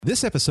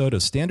This episode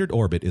of Standard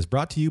Orbit is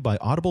brought to you by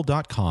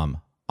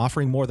Audible.com,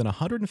 offering more than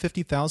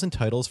 150,000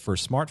 titles for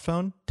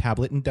smartphone,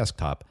 tablet, and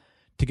desktop.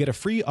 To get a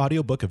free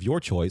audiobook of your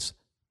choice,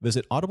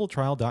 visit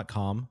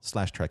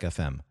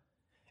audibletrial.com/trekfm.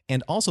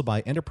 And also by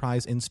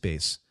Enterprise in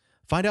Space.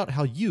 Find out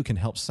how you can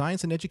help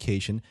science and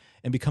education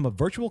and become a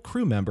virtual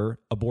crew member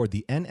aboard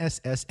the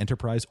NSS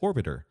Enterprise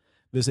Orbiter.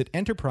 Visit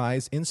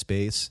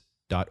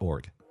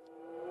enterpriseinspace.org.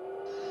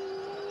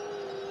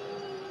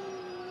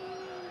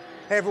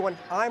 Hey everyone,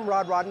 I'm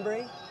Rod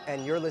Roddenberry,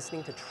 and you're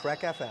listening to Trek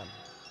FM.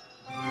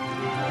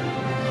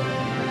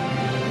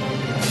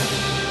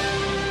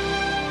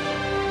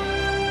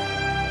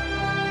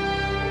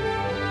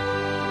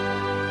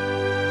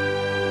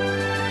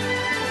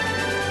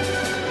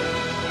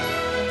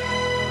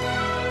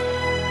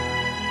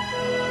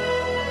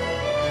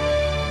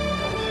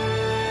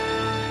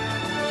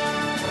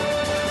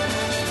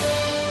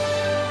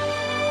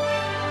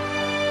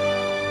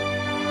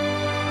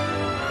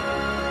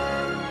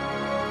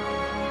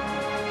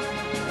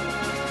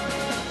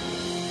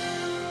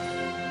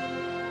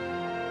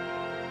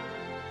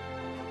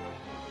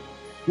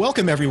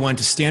 Welcome, everyone,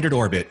 to Standard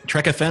Orbit,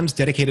 Trek FM's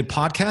dedicated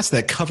podcast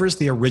that covers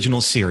the original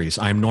series.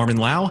 I'm Norman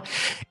Lau,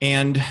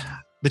 and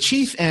the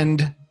Chief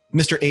and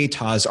Mr.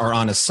 AtoZ are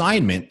on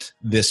assignment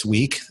this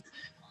week.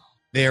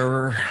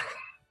 They're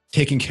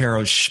taking care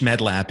of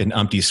Schmedlap and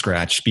Umpty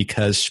Scratch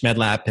because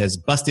Schmedlap has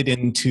busted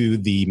into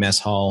the mess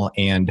hall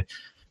and,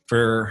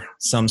 for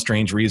some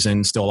strange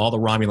reason, stole all the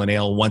Romulan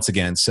ale once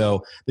again.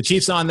 So the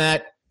Chief's on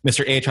that.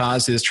 Mr.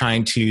 AtoZ is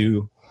trying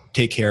to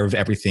take care of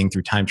everything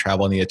through time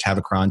travel in the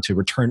Atavachron to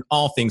return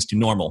all things to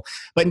normal.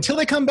 But until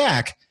they come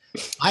back,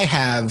 I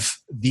have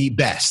the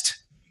best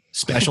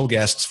special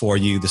guests for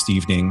you this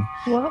evening.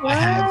 What? I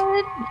have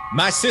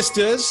my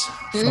sisters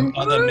from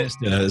Other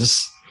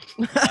Misters.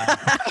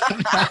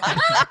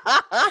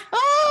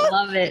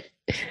 Love it.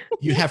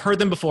 You have heard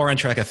them before on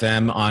Trek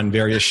FM on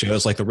various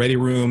shows like The Ready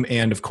Room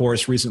and, of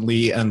course,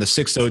 recently on the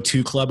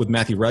 602 Club with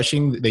Matthew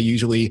Rushing. They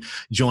usually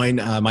join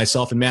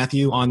myself and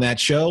Matthew on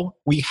that show.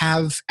 We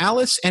have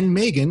Alice and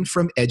Megan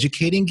from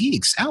Educating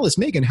Geeks. Alice,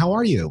 Megan, how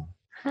are you?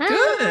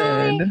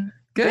 Hi.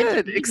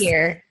 Good. to be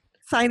here.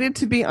 Excited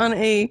to be on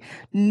a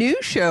new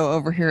show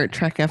over here at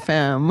Trek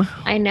FM.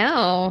 I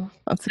know.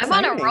 That's I'm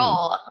exciting. on a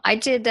roll. I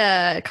did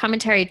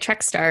commentary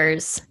Trek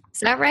Stars. Is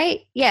that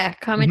right? Yeah,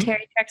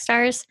 commentary Trek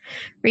Stars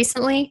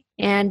recently.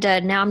 And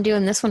now I'm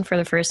doing this one for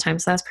the first time.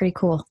 So that's pretty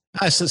cool.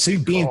 So you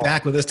being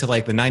back with us to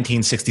like the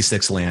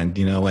 1966 land,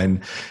 you know,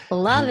 and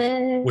Love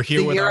it. we're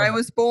here The with year I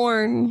was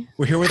born.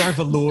 We're here with our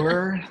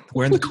velour,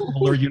 wearing the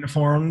velour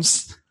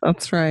uniforms.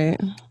 That's right.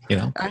 You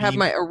know, I have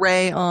my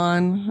array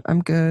on.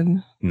 I'm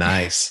good.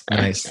 Nice.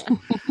 Now,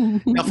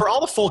 for all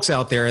the folks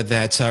out there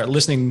that are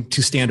listening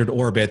to Standard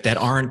Orbit that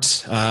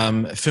aren't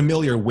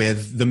familiar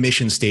with the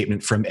mission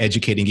statement from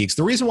Educating Geeks,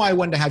 the reason why I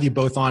wanted to have you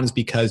both on is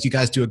because you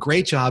guys do a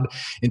great job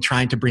in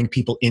trying to bring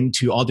people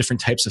into all different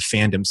types of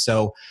fandoms.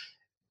 So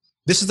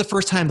this is the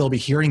first time they'll be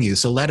hearing you.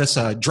 So let us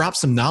drop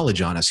some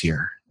knowledge on us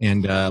here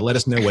and let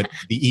us know what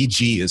the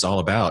EG is all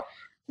about.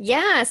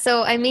 Yeah.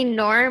 So, I mean,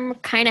 Norm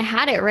kind of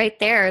had it right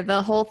there.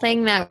 The whole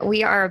thing that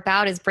we are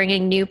about is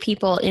bringing new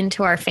people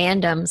into our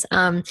fandoms.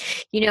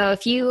 You know,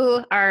 if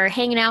you are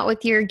hanging out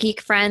with your geek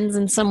friends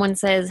and someone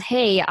says,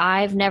 hey,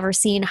 I've never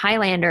seen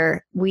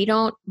Highlander, we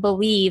don't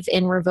believe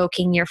in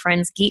revoking your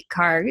friend's geek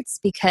cards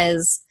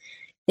because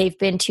they've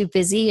been too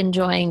busy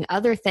enjoying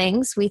other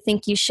things. We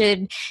think you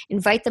should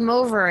invite them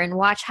over and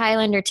watch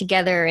Highlander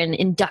together and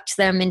induct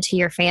them into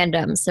your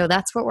fandom. So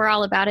that's what we're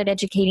all about at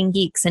Educating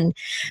Geeks. And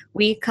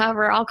we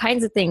cover all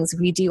kinds of things.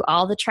 We do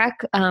all the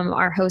Trek.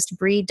 Our host,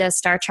 Bree, does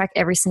Star Trek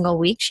every single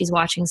week. She's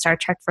watching Star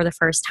Trek for the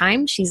first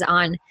time. She's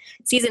on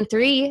season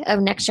 3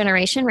 of Next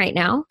Generation right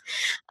now.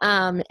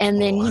 And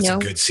then, that's a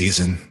good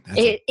season.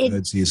 That's a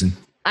good season.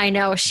 I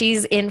know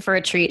she's in for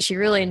a treat. She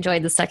really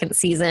enjoyed the second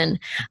season.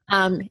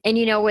 And,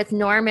 you know, with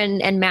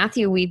Norman and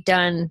Matthew, we've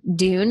done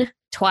Dune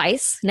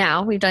twice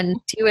now. We've done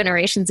 2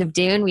 iterations of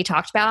Dune. We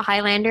talked about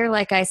Highlander,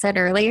 like I said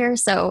earlier.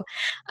 So,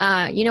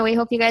 you know, we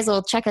hope you guys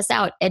will check us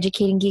out,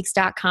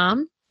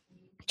 educatinggeeks.com.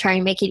 Try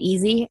and make it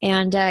easy.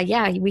 And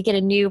yeah, we get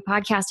a new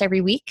podcast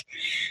every week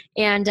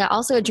and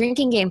also a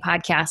drinking game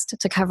podcast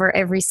to cover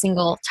every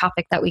single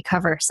topic that we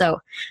cover. So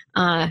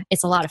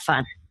it's a lot of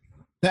fun.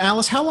 Now,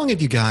 Alice, how long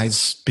have you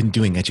guys been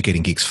doing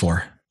Educating Geeks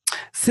for?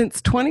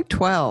 Since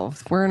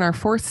 2012. We're in our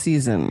 4th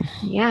season.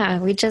 Yeah,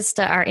 we just,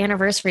 our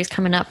anniversary is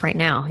coming up right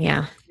now.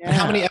 Yeah. And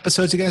how many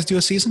episodes do you guys do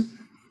a season?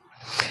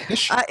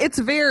 It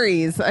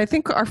varies. I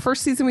think our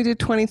first season we did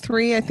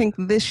 23. I think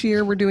this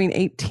year we're doing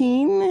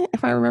 18,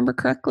 if I remember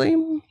correctly.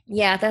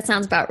 Yeah, that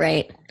sounds about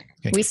right.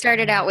 Okay. We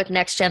started out with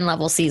next gen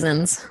level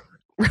seasons.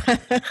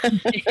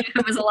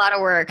 It was a lot of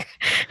work.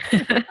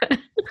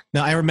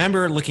 Now, I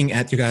remember looking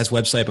at your guys'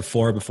 website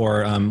before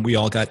we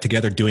all got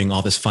together doing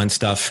all this fun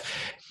stuff.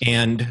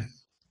 And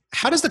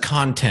how does the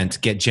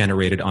content get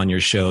generated on your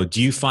show?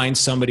 Do you find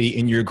somebody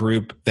in your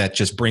group that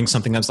just brings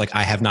something that's like,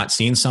 I have not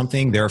seen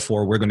something,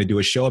 therefore we're going to do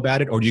a show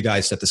about it? Or do you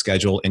guys set the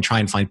schedule and try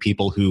and find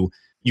people who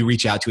you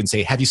reach out to and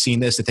say, have you seen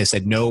this? If they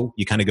said no,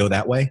 you kind of go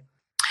that way?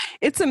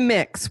 It's a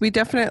mix. We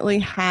definitely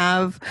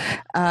have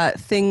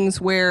things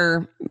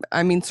where,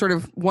 I mean, sort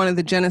of one of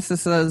the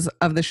genesis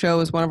of the show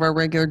is one of our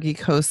regular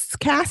geek hosts,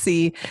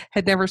 Cassie,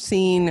 had never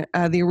seen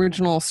the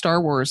original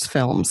Star Wars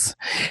films.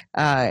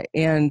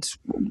 And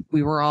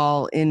we were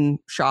all in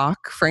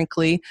shock,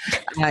 frankly,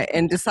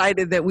 and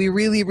decided that we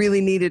really,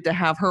 really needed to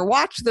have her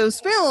watch those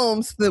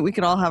films so that we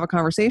could all have a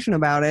conversation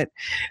about it.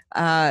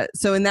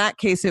 So in that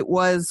case, it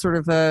was sort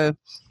of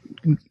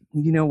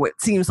what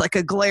seems like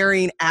a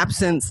glaring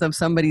absence of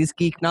somebody's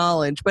geek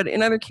knowledge. But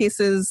in other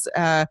cases,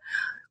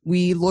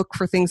 we look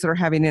for things that are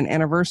having an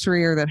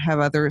anniversary or that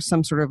have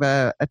some sort of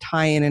a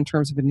tie-in in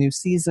terms of a new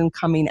season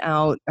coming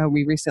out.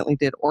 We recently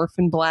did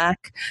Orphan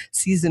Black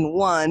season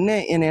 1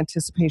 in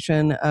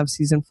anticipation of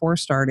season 4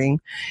 starting.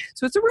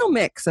 So it's a real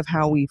mix of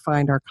how we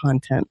find our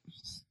content.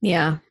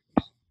 Yeah.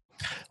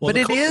 Well, but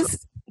it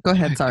is... Go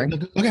ahead, sorry.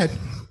 Go ahead.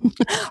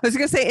 I was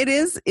going to say,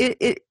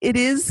 it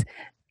is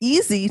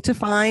easy to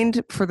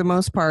find, for the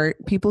most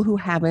part, people who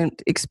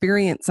haven't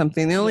experienced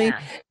something. The only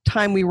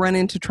time we run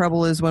into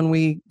trouble is when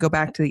we go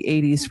back to the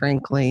 80s,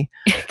 frankly.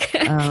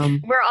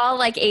 We're all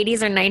like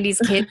 80s or 90s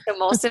kids, so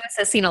most of us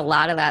have seen a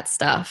lot of that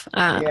stuff.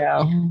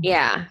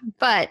 Yeah,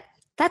 but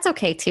that's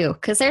okay too,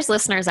 because there's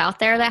listeners out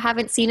there that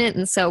haven't seen it,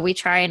 and so we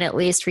try and at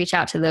least reach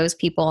out to those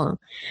people and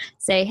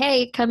say,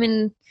 hey, come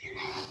and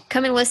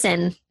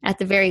listen at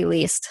the very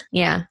least.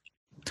 Yeah.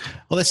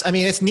 Well, it's a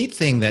neat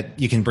thing that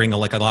you can bring a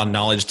lot of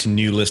knowledge to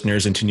new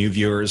listeners and to new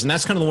viewers. And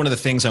that's kind of one of the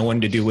things I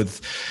wanted to do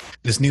with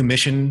this new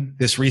mission,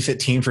 this refit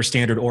team for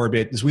Standard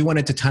Orbit, is we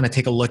wanted to kind of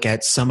take a look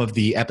at some of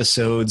the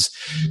episodes,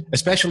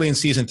 especially in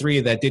season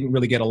 3, that didn't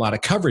really get a lot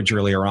of coverage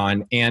earlier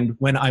on. And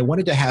when I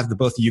wanted to have the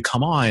both of you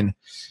come on,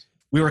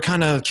 we were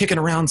kind of kicking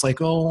around. It's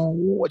like, oh,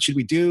 what should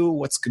we do?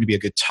 What's going to be a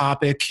good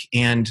topic?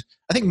 And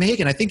I think,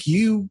 Megan,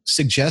 you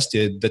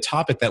suggested the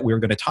topic that we were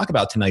going to talk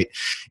about tonight.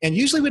 And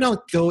usually we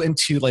don't go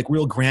into like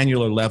real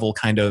granular level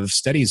kind of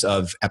studies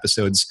of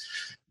episodes,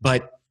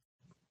 but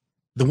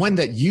the one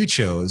that you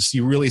chose,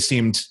 you really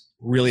seemed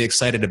really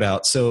excited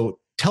about. So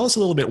tell us a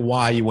little bit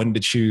why you wanted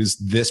to choose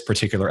this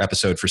particular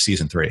episode for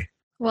season 3.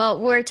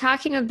 Well, we're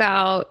talking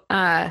about,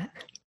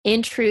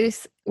 in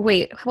truth,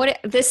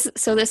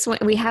 this one,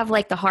 we have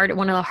like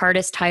one of the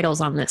hardest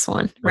titles on this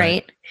one,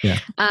 right? Yeah.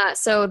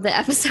 So the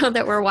episode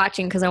that we're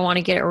watching, because I want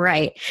to get it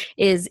right,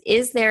 is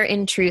there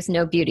in truth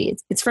no beauty?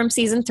 It's from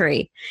season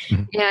 3.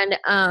 Mm-hmm.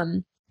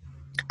 And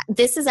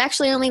this is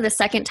actually only the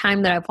second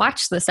time that I've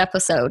watched this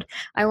episode.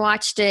 I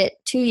watched it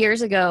 2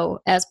 years ago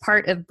as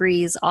part of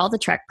Bree's All the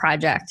Trek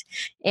project.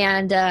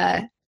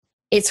 And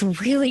it's a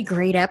really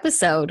great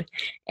episode.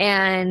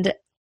 And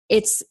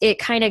it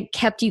kind of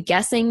kept you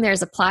guessing.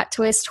 There's a plot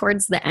twist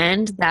towards the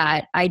end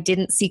that I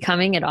didn't see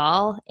coming at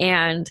all.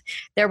 And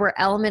there were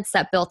elements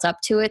that built up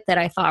to it that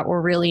I thought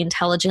were really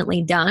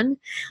intelligently done.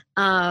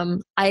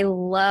 I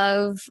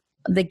love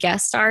the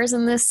guest stars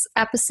in this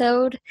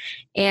episode.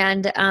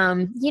 And,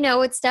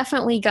 it's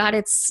definitely got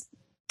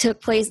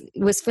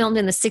was filmed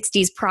in the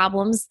 60s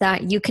problems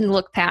that you can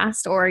look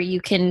past, or you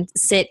can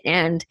sit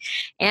and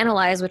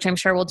analyze, which I'm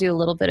sure we'll do a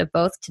little bit of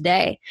both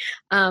today.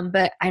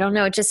 But I don't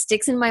know, it just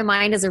sticks in my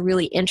mind as a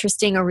really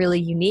interesting, a really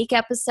unique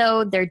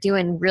episode. They're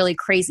doing really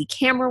crazy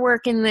camera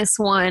work in this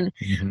one.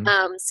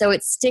 Mm-hmm. So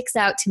it sticks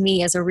out to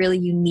me as a really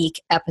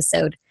unique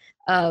episode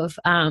of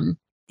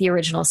the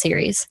original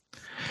series.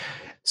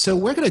 So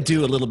we're going to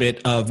do a little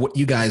bit of what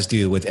you guys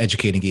do with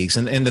Educating Geeks.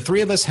 And the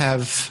three of us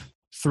have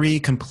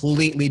 3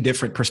 completely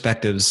different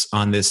perspectives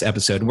on this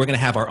episode. And we're going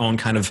to have our own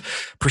kind of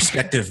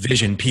perspective,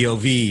 vision,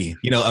 POV,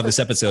 of this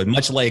episode,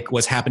 much like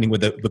what's happening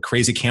with the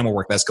crazy camera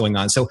work that's going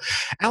on. So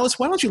Alice,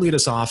 why don't you lead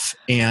us off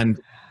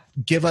and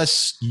give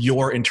us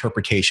your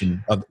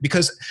interpretation of,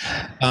 because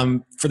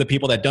for the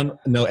people that don't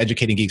know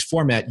Educating Geeks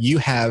format, you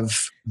have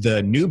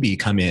the newbie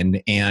come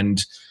in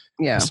and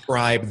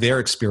describe their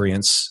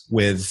experience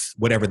with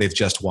whatever they've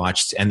just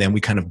watched, and then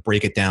we kind of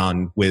break it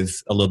down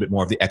with a little bit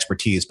more of the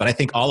expertise. But I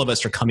think all of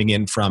us are coming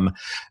in from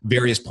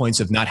various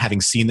points of not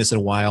having seen this in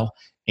a while,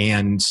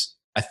 and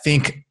I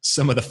think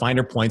some of the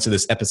finer points of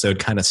this episode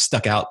kind of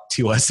stuck out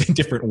to us in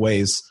different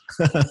ways.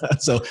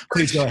 So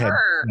please go ahead.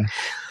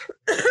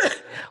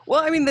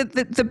 Well,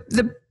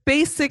 the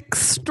basic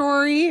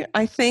story,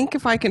 I think,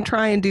 if I can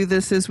try and do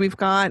this, is we've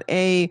got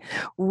a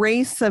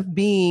race of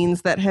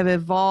beings that have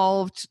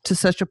evolved to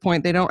such a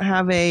point they don't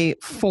have a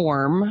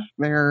form.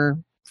 They're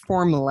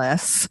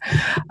formless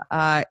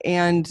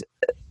and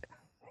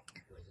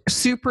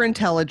super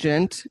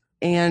intelligent.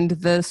 And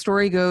the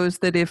story goes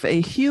that if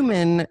a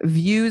human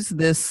views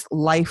this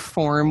life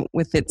form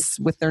with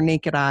their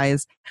naked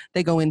eyes,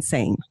 they go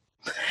insane.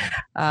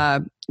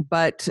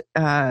 But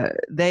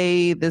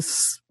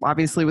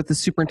obviously with the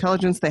super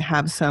intelligence, they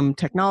have some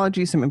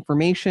technology, some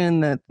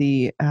information that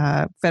the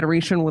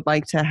Federation would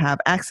like to have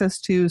access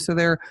to. So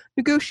they're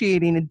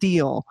negotiating a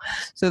deal.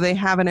 So they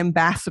have an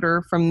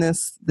ambassador from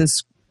this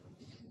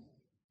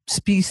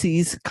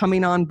species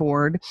coming on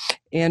board,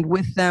 and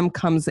with them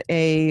comes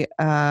a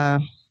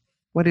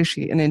what is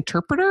she? An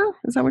interpreter?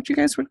 Is that what you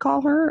guys would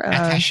call her?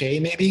 Attaché,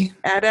 maybe?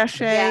 Attaché.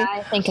 Yeah,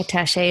 I think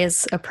attaché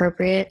is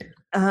appropriate.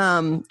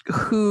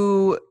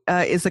 who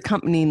is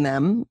accompanying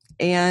them,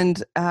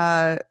 and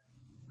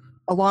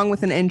along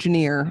with an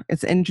engineer.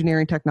 It's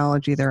engineering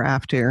technology they're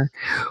after.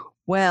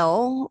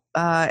 Well,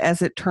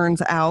 as it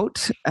turns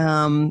out,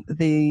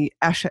 the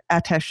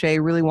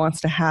attaché really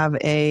wants to have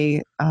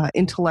a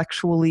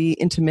intellectually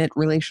intimate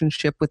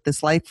relationship with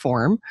this life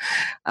form,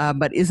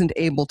 but isn't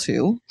able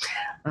to.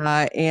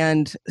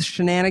 And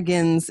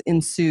shenanigans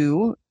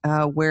ensue,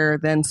 where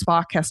then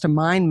Spock has to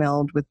mind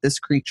meld with this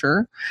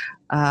creature,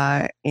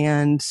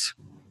 and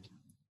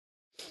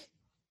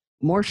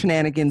more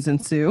shenanigans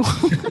ensue.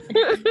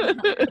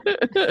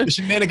 The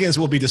shenanigans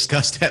will be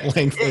discussed at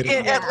length later.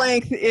 At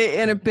length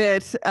in a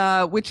bit,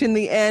 which in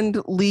the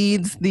end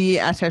leads the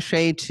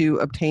attaché to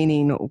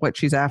obtaining what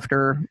she's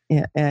after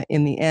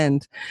in the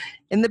end.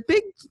 And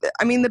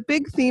the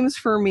big themes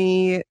for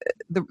me,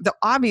 the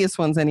obvious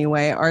ones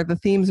anyway, are the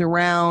themes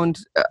around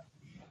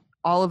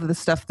all of the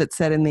stuff that's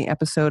said in the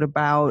episode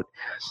about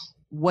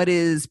what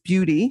is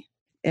beauty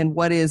and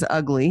what is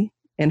ugly,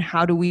 and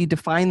how do we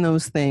define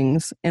those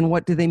things, and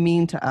what do they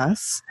mean to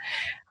us.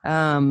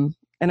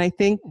 And I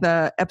think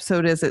the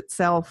episode as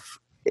itself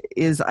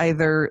is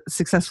either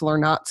successful or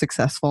not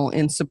successful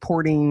in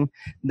supporting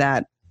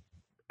that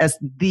as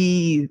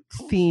the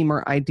theme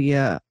or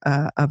idea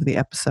of the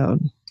episode.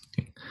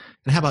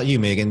 And how about you,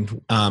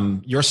 Megan?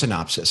 Your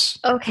synopsis.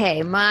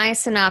 Okay, my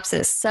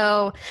synopsis.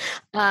 So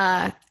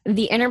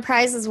the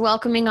Enterprise is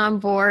welcoming on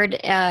board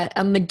a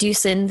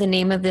Medusan. The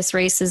name of this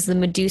race is the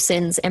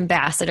Medusan's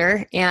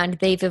ambassador. And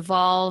they've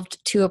evolved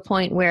to a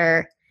point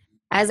where,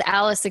 as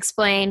Alice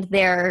explained,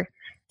 their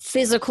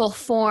physical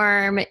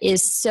form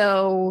is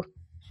so,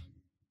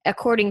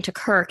 according to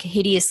Kirk,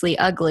 hideously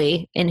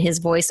ugly in his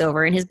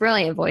voiceover, in his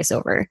brilliant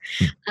voiceover,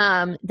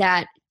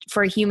 that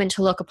for a human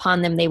to look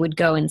upon them, they would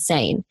go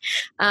insane.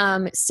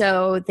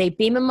 So they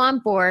beam him on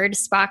board.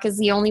 Spock is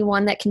the only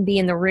one that can be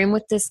in the room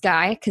with this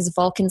guy because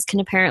Vulcans can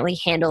apparently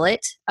handle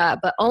it,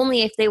 but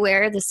only if they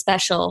wear the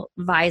special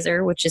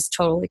visor, which is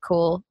totally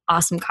cool.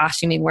 Awesome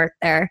costuming work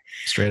there.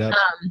 Straight up.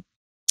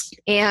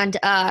 And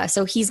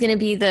so he's going to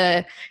be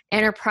the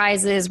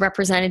Enterprise's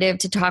representative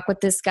to talk with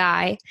this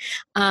guy.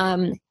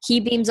 He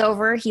beams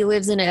over. He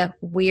lives in a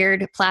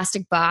weird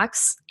plastic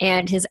box,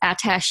 and his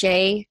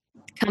attaché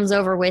comes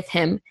over with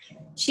him.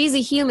 She's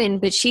a human,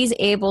 but she's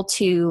able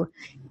to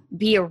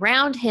be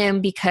around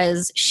him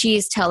because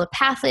she's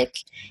telepathic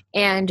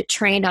and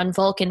trained on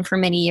Vulcan for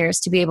many years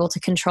to be able to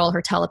control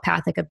her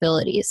telepathic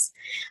abilities.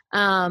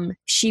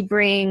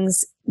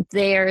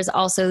 There's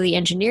also the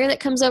engineer that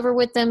comes over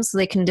with them so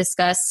they can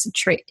discuss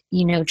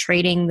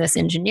trading this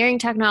engineering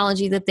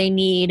technology that they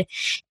need.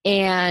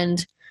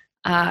 And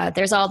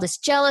there's all this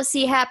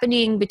jealousy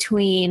happening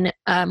between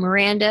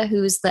Miranda,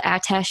 who's the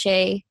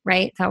attaché,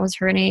 right? That was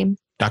her name.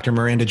 Dr.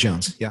 Miranda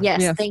Jones. Yeah.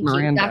 Yes, thank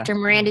Miranda. you. Dr.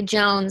 Miranda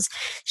Jones.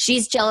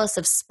 She's jealous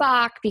of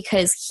Spock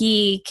because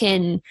he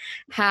can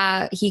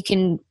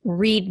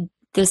read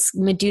this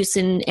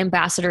Medusan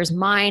ambassador's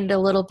mind a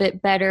little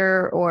bit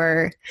better,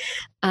 or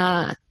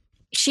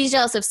she's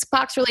jealous of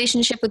Spock's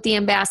relationship with the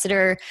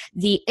ambassador.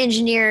 The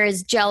engineer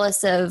is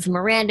jealous of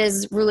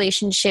Miranda's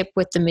relationship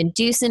with the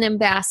Medusan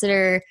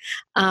ambassador.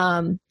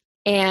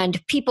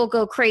 And people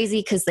go crazy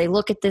because they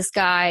look at this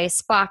guy.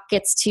 Spock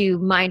gets to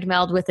mind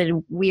meld with a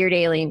weird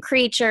alien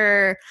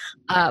creature.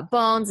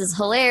 Bones is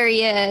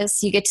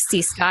hilarious. You get to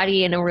see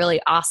Scotty in a really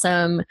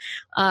awesome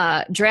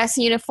dress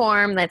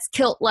uniform that's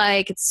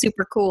kilt-like. It's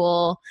super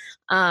cool.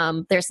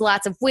 There's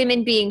lots of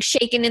women being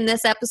shaken in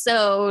this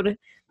episode.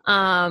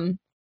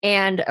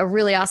 And a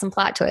really awesome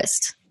plot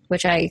twist,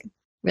 which I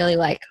really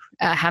like,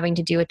 having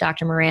to do with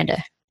Dr.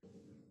 Miranda.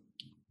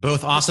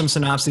 Both awesome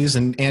synopses,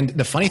 and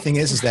the funny thing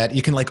is that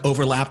you can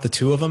overlap the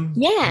two of them.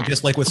 Yeah.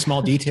 Just with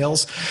small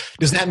details.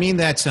 Does that mean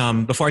that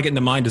before I get into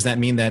mine, does that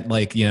mean that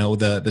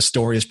the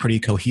story is pretty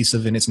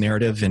cohesive in its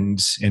narrative and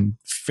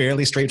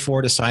fairly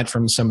straightforward aside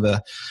from some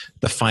of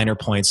the finer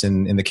points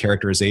in the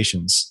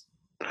characterizations?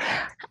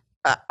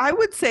 I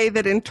would say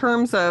that in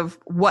terms of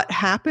what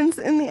happens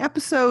in the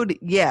episode,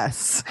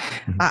 yes.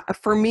 Mm-hmm.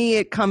 For me,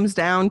 it comes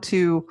down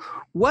to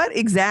what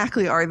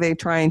exactly are they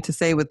trying to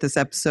say with this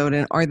episode,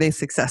 and are they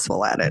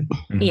successful at it?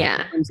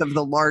 Yeah. In terms of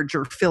the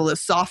larger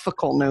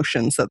philosophical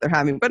notions that they're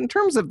having. But in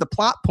terms of the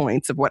plot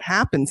points of what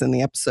happens in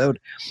the episode,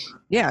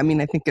 yeah, I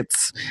mean, I think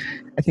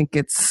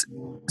it's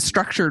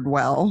structured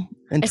well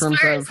in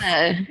terms of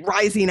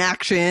rising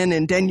action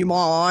and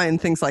denouement and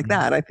things like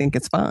that. I think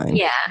it's fine.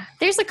 Yeah.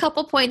 There's a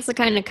couple points that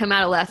kind of come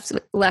out of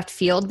left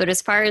field, but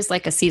as far as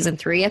a season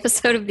 3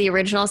 episode of the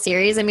original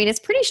series, I mean, it's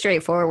pretty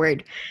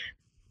straightforward.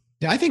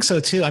 Yeah, I think so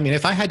too. I mean,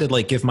 if I had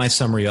to give my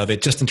summary of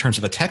it, just in terms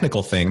of a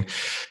technical thing,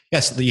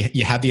 yes,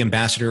 you have the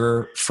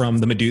ambassador from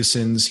the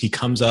Medusans. He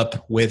comes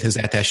up with his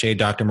attaché,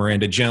 Dr.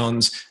 Miranda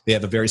Jones. They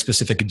have a very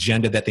specific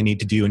agenda that they need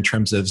to do in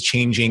terms of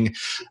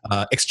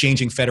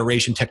exchanging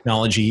Federation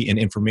technology and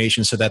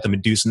information so that the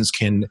Medusans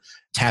can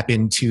tap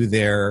into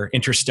their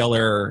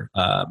interstellar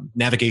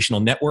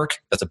navigational network.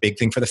 That's a big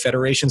thing for the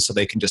Federation, so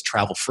they can just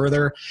travel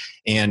further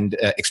and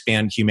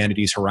expand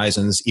humanity's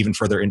horizons even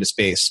further into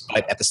space.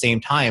 But at the same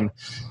time,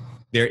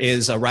 there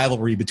is a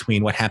rivalry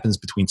between what happens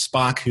between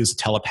Spock, who's a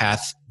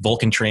telepath,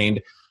 Vulcan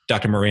trained,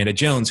 Dr. Miranda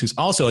Jones, who's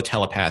also a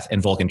telepath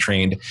and Vulcan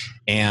trained,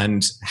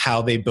 and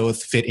how they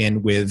both fit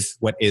in with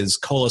what is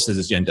Kolos's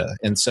agenda.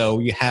 And so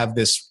you have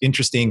this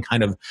interesting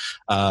kind of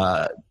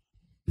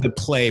the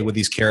play with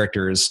these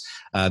characters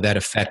that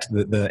affect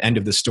the end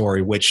of the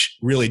story, which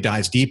really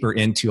dives deeper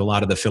into a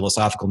lot of the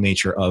philosophical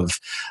nature of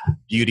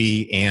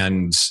beauty,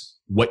 and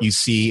what you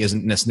see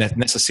isn't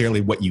necessarily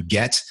what you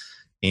get,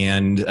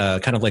 and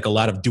kind of like a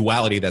lot of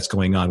duality that's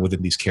going on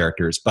within these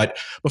characters. But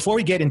before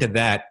we get into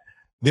that,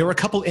 there were a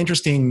couple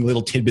interesting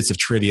little tidbits of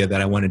trivia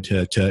that I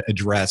wanted to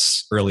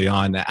address early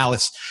on.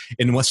 Alice,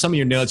 in some of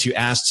your notes, you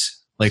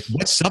asked, like,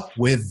 what's up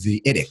with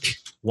the IDIC?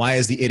 Why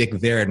is the IDIC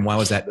there, and why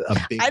was that a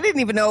big... I didn't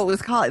even know it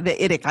was called the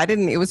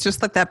IDIC. It was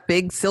just like that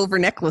big silver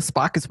necklace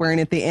Spock is wearing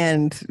at the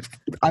end.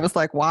 I was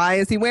like, why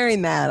is he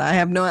wearing that?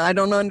 I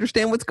don't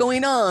understand what's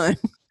going on.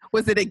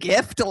 Was it a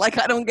gift? Like,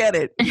 I don't get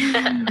it.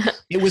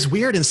 It was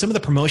weird in some of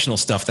the promotional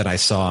stuff that I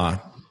saw,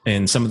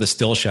 and some of the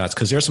still shots,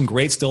 because there's some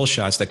great still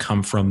shots that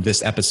come from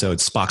this episode,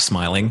 Spock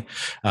smiling,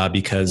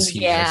 because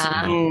he has,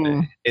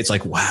 it's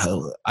like,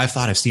 wow, I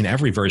thought I've seen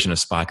every version of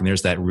Spock, and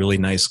there's that really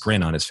nice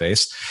grin on his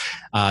face.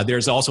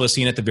 There's also a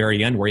scene at the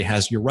very end where he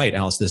has, you're right,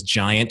 Alice, this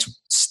giant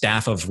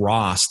staff of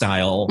Ra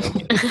style.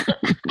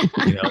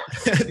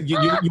 You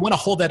want to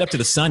hold that up to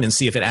the sun and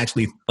see if it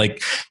actually,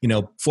 like,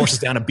 forces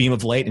down a beam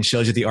of light and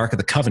shows you the Ark of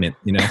the Covenant.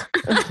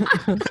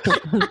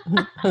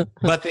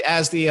 But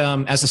as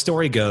the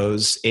story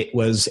goes, it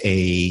was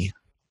a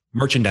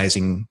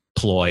merchandising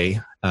ploy.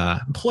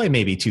 Ploy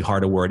may be too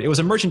hard a word. It was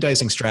a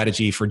merchandising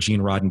strategy for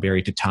Gene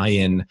Roddenberry to tie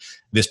in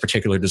this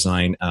particular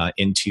design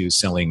into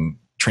selling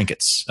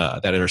trinkets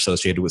that are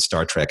associated with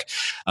Star Trek.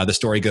 The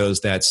story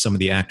goes that some of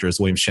the actors,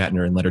 William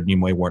Shatner and Leonard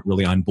Nimoy, weren't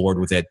really on board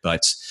with it,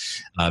 but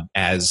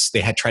as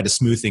they had tried to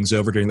smooth things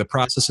over during the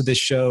process of this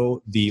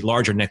show, the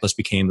larger necklace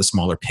became the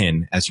smaller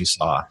pin, as you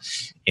saw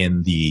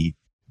in the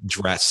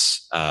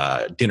dress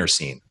dinner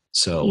scene.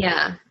 So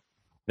yeah,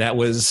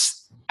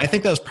 I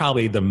think that was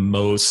probably the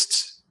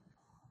most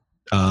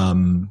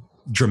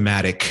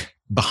dramatic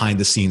behind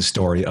the scenes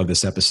story of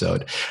this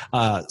episode.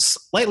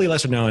 Slightly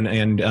lesser known,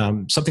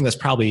 and something that's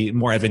probably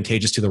more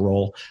advantageous to the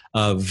role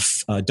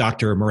of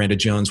Dr. Miranda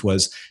Jones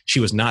was she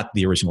was not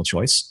the original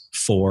choice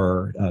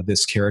for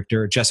this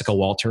character. Jessica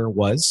Walter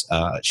was.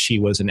 She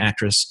was an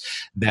actress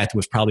that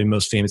was probably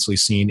most famously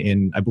seen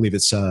in, I believe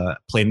it's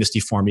Play Misty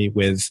for Me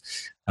with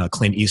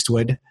Clint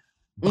Eastwood.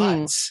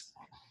 But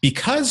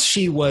because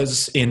she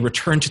was in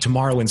Return to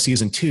Tomorrow in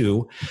season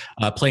 2,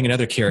 playing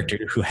another character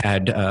who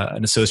had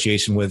an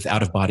association with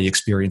out-of-body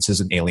experiences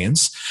and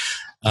aliens,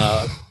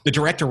 the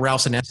director,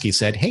 Ralph Sineski,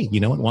 said, hey, you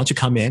know what, why don't you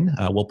come in?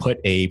 We'll put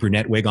a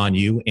brunette wig on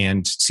you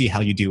and see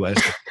how you do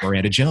as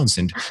Miranda Jones.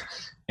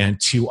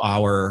 And to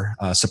our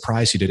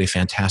surprise, you did a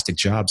fantastic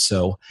job.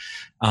 So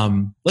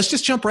let's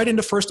just jump right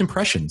into first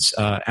impressions.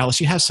 Alice,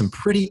 you have some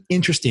pretty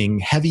interesting,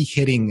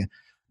 heavy-hitting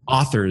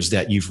authors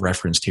that you've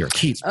referenced here.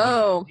 Keats,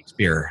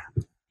 Shakespeare.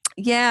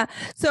 Yeah.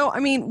 So,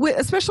 I mean,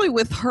 especially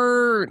with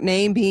her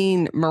name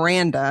being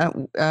Miranda,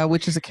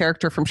 which is a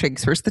character from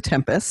Shakespeare's The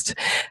Tempest.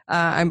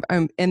 And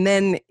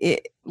then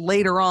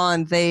later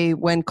on,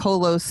 when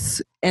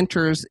Kolos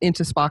enters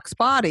into Spock's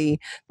body,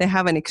 they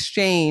have an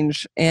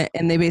exchange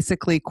and they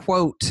basically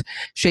quote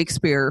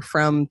Shakespeare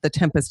from The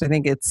Tempest. I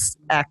think it's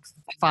Act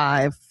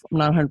 5. I'm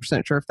not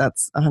 100% sure if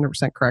that's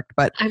 100% correct,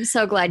 but I'm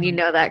so glad you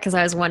know that, because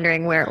I was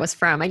wondering where it was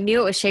from. I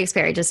knew it was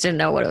Shakespeare. I just didn't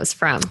know what it was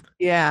from.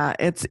 Yeah,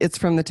 it's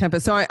from The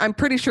Tempest. So I'm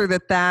pretty sure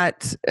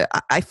that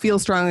I feel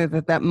strongly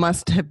that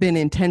must have been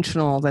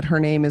intentional, that her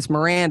name is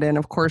Miranda. And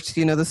of course,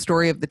 the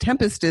story of The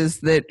Tempest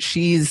is that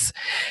she's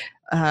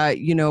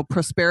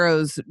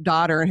Prospero's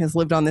daughter and has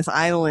lived on this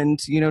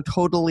island,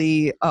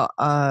 totally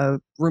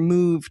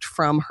removed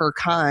from her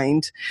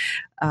kind,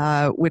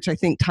 which I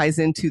think ties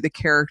into the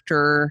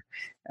character,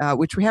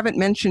 which we haven't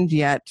mentioned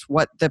yet,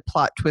 what the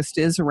plot twist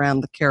is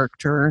around the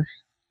character.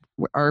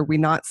 Are we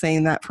not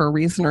saying that for a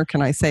reason, or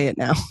can I say it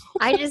now?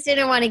 I just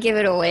didn't want to give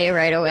it away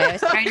right away. I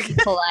was trying to be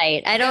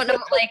polite. I don't know,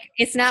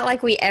 it's not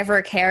like we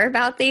ever care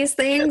about these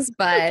things,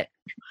 but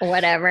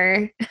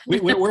whatever.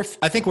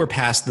 I think we're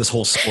past this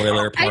whole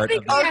spoiler part.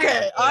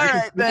 Okay, all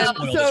right then.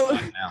 So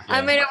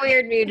I'm in a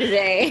weird mood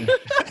today.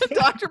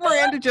 Dr.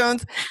 Miranda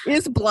Jones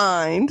is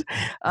blind,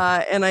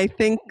 and I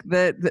think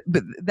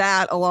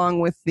that along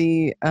with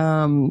the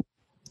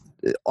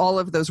all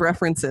of those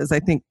references, I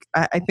think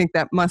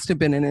that must have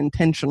been an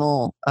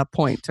intentional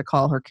point to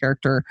call her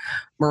character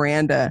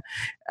Miranda.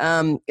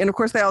 And of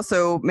course, they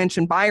also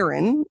mentioned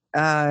Byron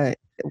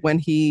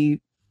when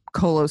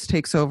Kolos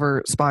takes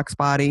over Spock's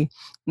body.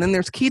 And then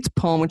there's Keats'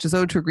 poem, which is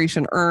Ode to a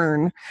Grecian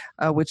Urn,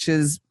 which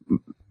is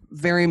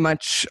very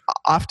much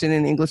often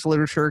in English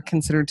literature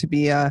considered to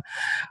be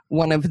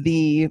one of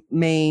the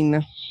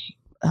main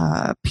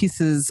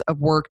pieces of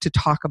work to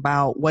talk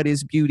about what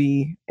is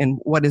beauty and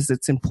what is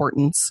its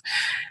importance.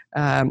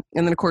 And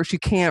then, of course, you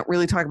can't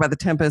really talk about The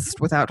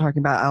Tempest without talking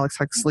about Alex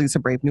Huxley's A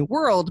Brave New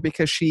World,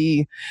 because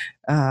she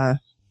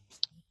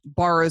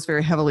borrows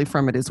very heavily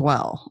from it as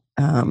well.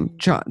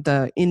 John,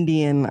 the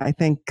Indian, I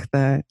think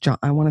I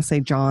want to say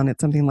John,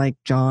 it's something like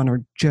John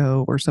or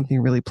Joe or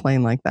something really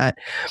plain like that.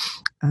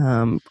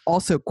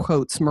 Also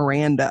quotes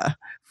Miranda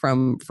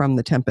from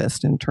The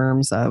Tempest in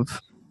terms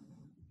of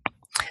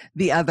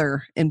the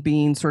other and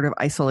being sort of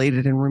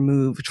isolated and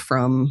removed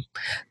from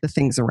the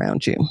things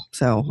around you.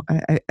 So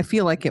I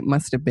feel like it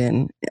must have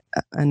been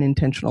an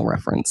intentional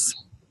reference.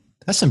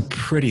 That's some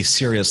pretty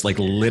serious, like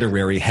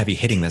literary heavy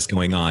hitting that's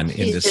going on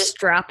in He's this. Just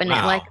dropping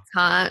it like it's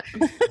hot.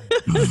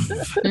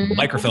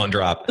 Microphone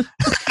drop.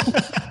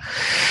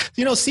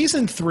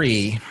 Season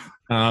 3,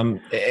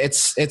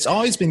 it's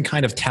always been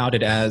kind of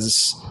touted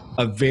as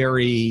a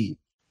very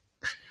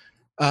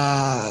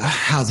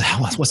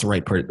what's the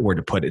right word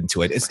to put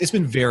into it? It's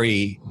been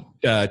very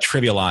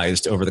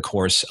trivialized over the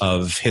course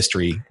of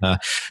history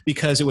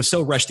because it was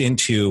so rushed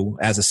into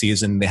as a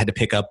season. They had to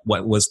pick up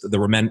what was the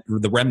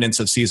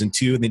remnants of season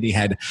 2, and then you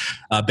had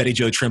Betty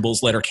Jo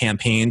Trimble's letter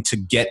campaign to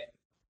get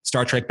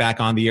Star Trek back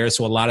on the air.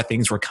 So a lot of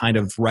things were kind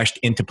of rushed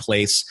into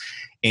place,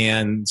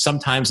 and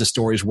sometimes the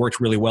stories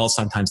worked really well,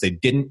 sometimes they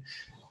didn't.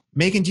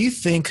 Megan, do you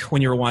think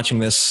when you were watching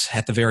this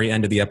at the very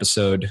end of the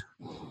episode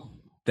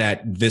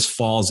that this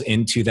falls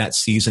into that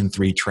season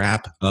 3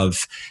 trap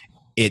of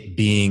it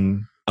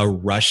being a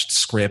rushed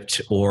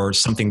script or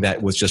something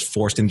that was just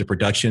forced into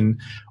production?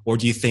 Or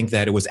do you think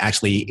that it was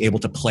actually able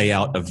to play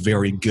out a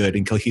very good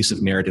and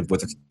cohesive narrative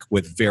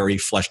with very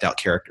fleshed out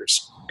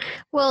characters?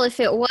 Well,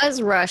 if it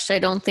was rushed, I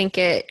don't think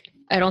it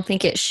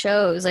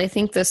shows. I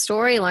think the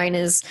storyline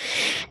is,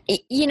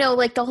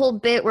 like the whole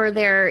bit where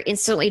they're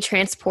instantly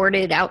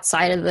transported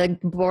outside of the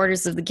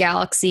borders of the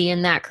galaxy,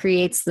 and that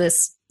creates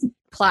this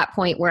plot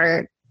point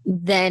where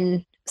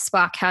then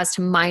Spock has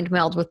to mind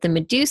meld with the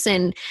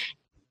Medusan.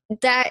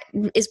 That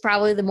is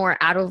probably the more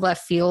out of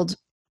left field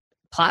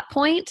plot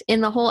point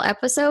in the whole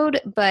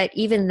episode, but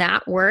even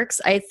that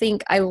works. I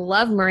think I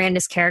love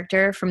Miranda's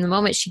character from the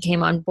moment she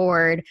came on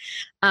board.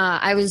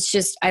 I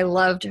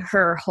loved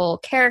her whole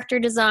character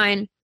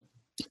design.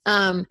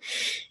 I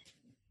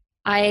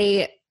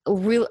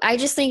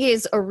just think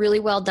it's a really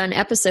well done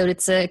episode.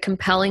 It's a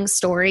compelling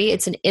story.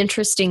 It's an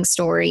interesting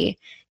story,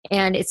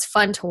 and it's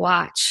fun to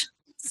watch.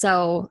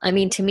 So,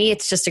 to me,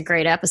 it's just a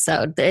great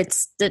episode.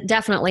 It's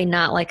definitely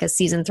not like a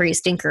season 3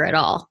 stinker at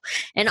all.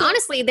 And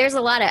honestly, there's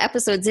a lot of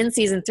episodes in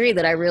season 3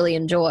 that I really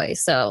enjoy.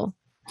 So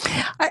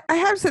I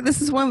have to say,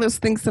 this is one of those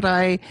things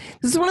this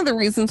is one of the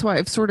reasons why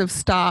I've sort of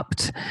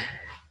stopped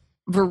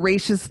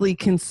voraciously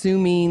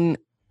consuming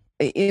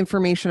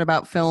information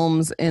about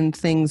films and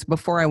things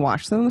before I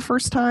watch them the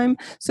first time.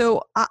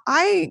 So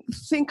I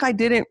think I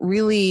didn't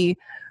really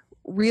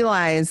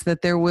realize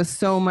that there was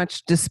so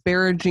much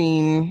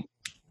disparaging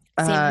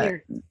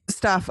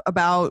stuff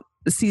about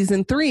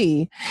season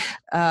 3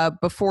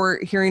 before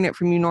hearing it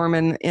from you,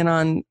 Norman,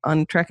 and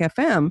on Trek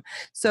FM.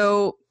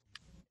 So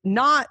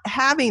not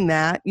having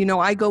that,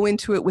 I go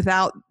into it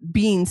without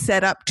being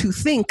set up to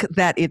think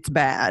that it's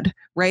bad,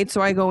 right?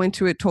 So I go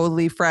into it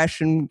totally fresh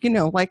and,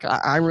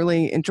 I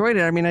really enjoyed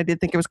it. I did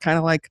think it was kind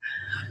of like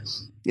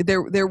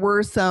there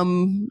were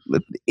some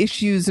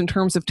issues in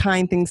terms of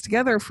tying things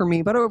together for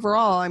me, but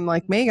overall I'm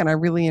like Megan, I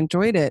really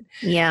enjoyed it.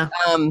 Yeah.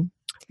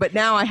 But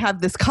now I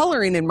have this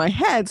coloring in my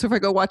head. So if I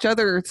go watch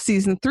other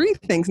season 3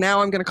 things,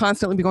 now I'm going to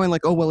constantly be going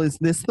like, oh, well, is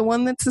this the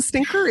one that's a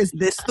stinker? Is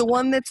this the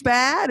one that's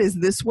bad? Is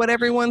this what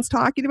everyone's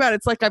talking about?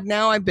 It's like I've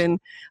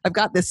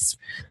got this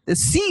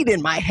seed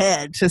in my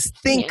head to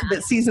think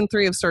that season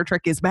 3 of Star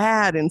Trek is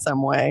bad in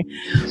some way.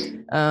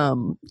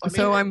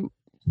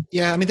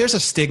 There's a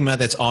stigma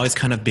that's always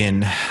kind of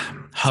been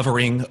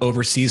hovering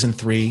over season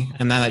 3.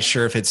 I'm not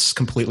sure if it's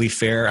completely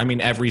fair.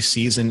 Every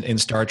season in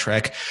Star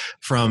Trek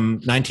from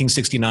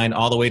 1969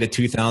 all the way to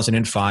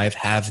 2005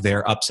 have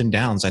their ups and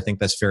downs. I think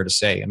that's fair to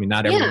say.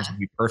 Not everyone's going to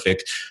be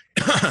perfect.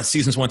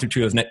 Seasons 1 through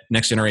 2 of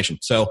Next Generation.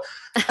 So,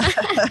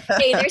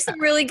 hey, there's some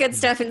really good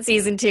stuff in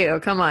season 2.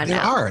 Come on, there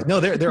are. No,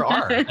 there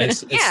are.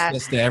 It's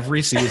just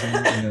every season.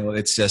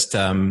 It's just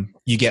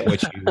you get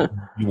what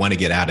you want to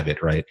get out of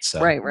it, right?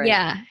 So. Right.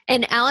 Yeah,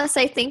 and Alice,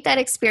 I think that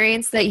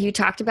experience that you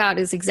talked about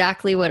is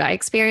exactly what I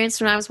experienced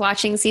when I was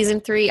watching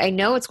season 3. I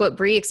know it's what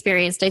Bree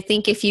experienced. I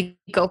think if you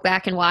go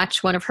back and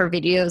watch one of her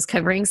videos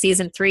covering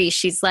season 3,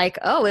 she's like,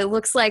 "Oh, it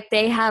looks like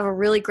they have a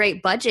really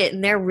great budget,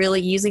 and they're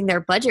really using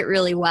their budget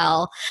really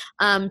well."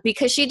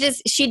 Because she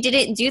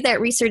didn't do that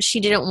research.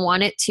 She didn't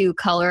want it to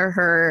color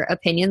her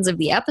opinions of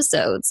the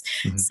episodes.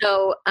 Mm-hmm.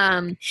 So,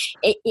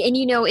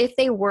 if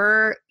they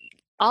were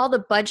all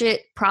the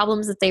budget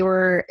problems that they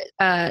were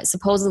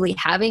supposedly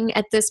having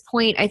at this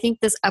point, I think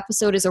this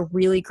episode is a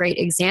really great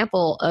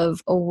example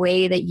of a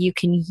way that you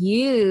can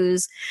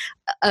use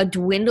a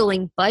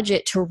dwindling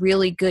budget to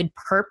really good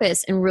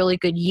purpose and really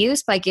good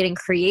use by getting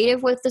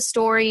creative with the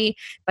story,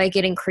 by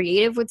getting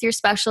creative with your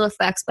special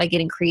effects, by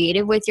getting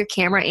creative with your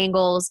camera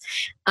angles.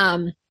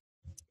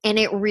 And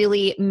it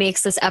really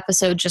makes this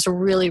episode just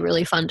really,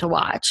 really fun to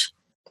watch.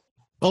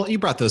 Well, you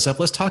brought those up.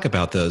 Let's talk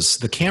about those.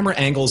 The camera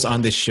angles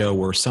on this show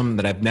were some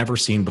that I've never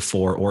seen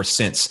before or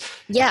since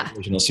the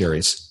original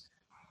series.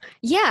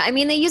 Yeah, I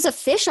mean, they use a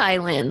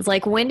fisheye lens.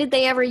 Like, when did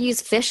they ever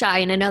use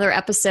fisheye in another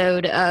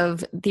episode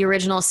of the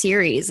original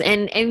series?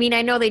 And I mean,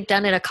 I know they've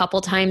done it a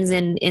couple times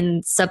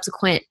in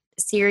subsequent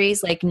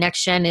series like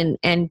Next Gen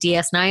and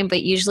DS9,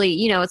 but usually,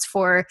 you know,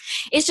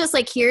 it's just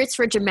like here it's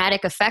for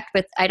dramatic effect,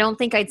 but I don't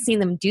think I'd seen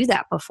them do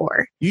that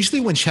before. Usually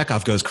when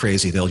Chekhov goes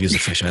crazy, they'll use a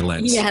fisheye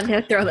lens. Yeah,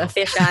 they'll throw the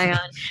fisheye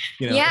on.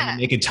 You know, yeah.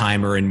 Naked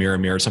Timer and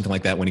Mirror, something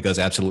like that. When he goes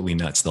absolutely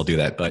nuts, they'll do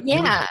that. But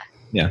yeah.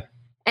 Yeah.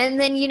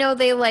 And then, you know,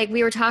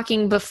 we were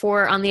talking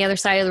before on the other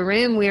side of the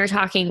room,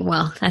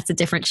 well, that's a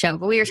different show,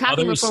 but we were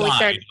talking before we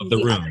started of the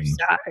room.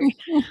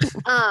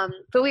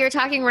 But we were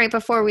talking right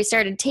before we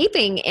started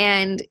taping,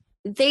 and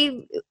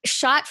they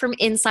shot from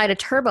inside a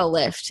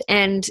turbolift.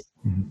 And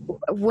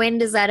when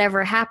does that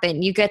ever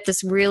happen? You get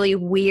this really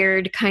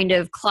weird kind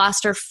of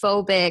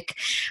claustrophobic,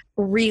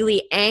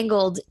 really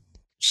angled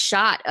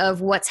shot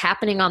of what's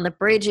happening on the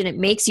bridge, and it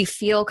makes you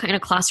feel kind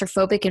of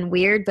claustrophobic and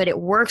weird, but it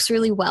works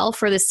really well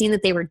for the scene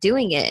that they were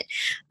doing it.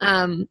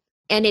 And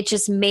it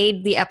just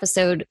made the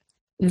episode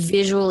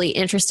visually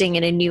interesting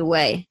in a new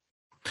way.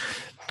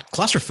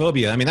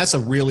 Claustrophobia, I mean, that's a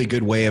really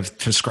good way of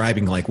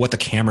describing like what the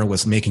camera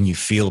was making you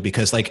feel,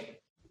 because like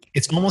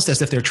it's almost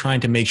as if they're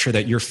trying to make sure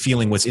that you're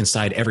feeling what's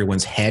inside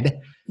everyone's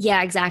head.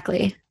 Yeah,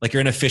 exactly. Like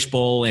you're in a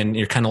fishbowl and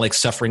you're kind of like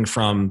suffering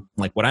from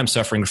like what I'm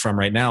suffering from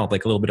right now,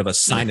 like a little bit of a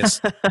sinus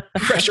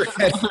pressure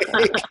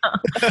headache.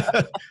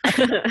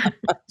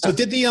 So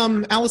did the,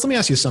 Alice, let me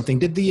ask you something.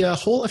 Did the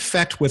whole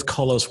effect with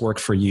Kolos work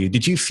for you?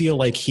 Did you feel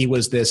like he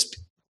was this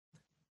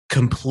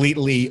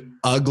completely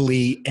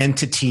ugly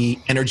entity,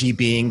 energy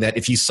being that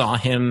if you saw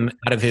him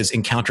out of his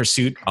encounter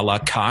suit a la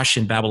Kosh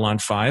in Babylon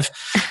 5?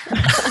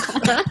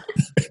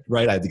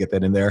 Right, I had to get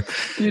that in there.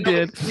 You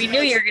did. We knew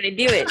you were going to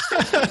do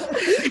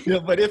it. You know,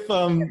 but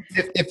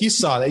if you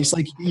saw that, it's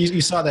like you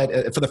saw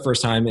that for the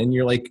first time, and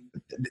you're like,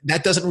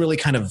 that doesn't really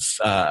kind of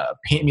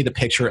paint me the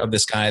picture of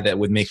this guy that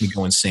would make me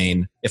go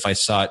insane if I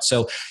saw it.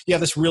 So you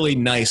have this really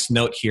nice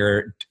note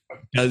here.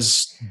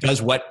 Does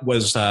what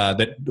was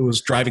that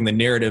was driving the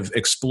narrative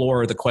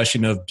explore the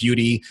question of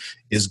beauty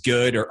is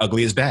good or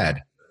ugly is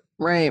bad?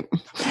 Right.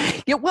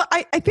 Yeah, well,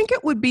 I think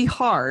it would be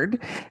hard.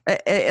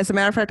 As a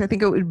matter of fact, I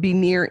think it would be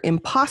near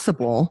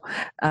impossible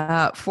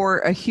for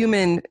a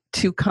human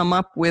to come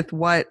up with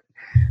what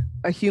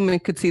a human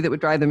could see that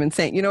would drive them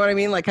insane. You know what I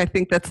mean? Like, I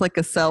think that's like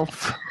a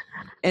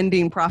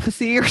self-ending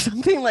prophecy or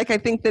something. Like, I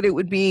think that it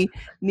would be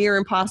near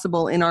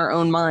impossible in our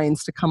own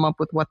minds to come up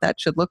with what that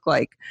should look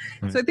like.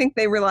 Right. So I think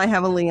they rely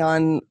heavily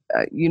on,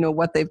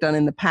 what they've done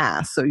in the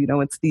past. So,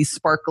 it's these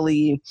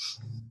sparkly,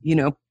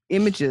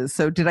 images.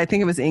 So did I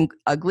think it was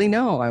ugly?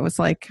 No, I was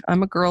like,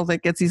 I'm a girl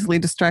that gets easily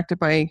distracted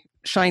by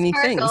shiny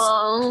things.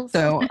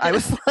 So I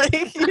was like,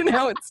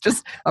 it's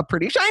just a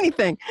pretty shiny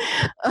thing.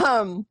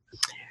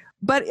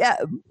 But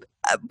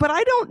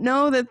I don't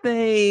know that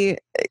they,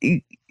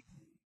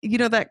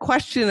 that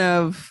question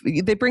of,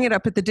 they bring it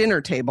up at the dinner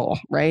table,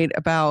 right?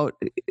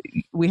 About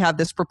we have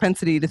this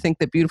propensity to think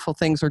that beautiful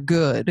things are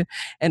good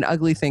and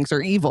ugly things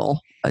are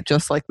evil,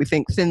 just like we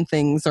think thin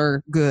things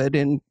are good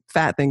and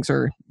fat things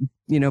are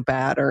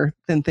bad, or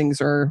thin things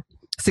are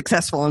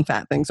successful and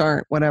fat things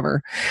aren't,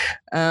 whatever.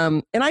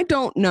 And I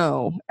don't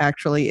know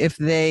actually if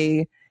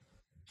they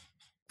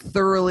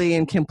thoroughly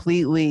and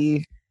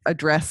completely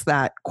address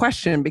that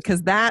question,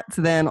 because that's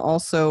then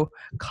also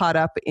caught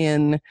up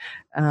in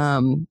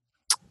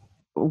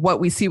what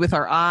we see with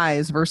our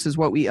eyes versus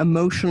what we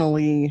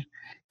emotionally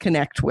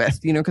connect with,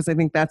 because I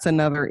think that's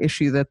another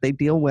issue that they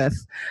deal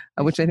with,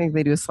 which I think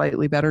they do a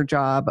slightly better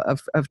job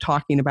of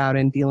talking about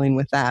and dealing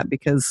with that,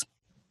 because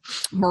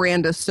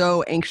Miranda's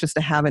so anxious to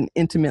have an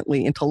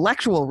intimately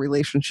intellectual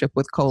relationship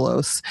with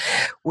Kolos,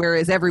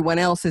 whereas everyone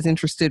else is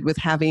interested with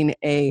having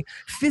a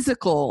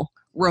physical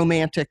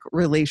romantic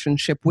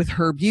relationship with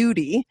her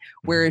beauty,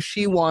 whereas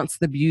she wants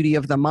the beauty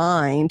of the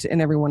mind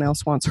and everyone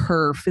else wants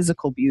her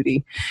physical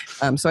beauty.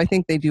 So I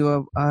think they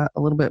do a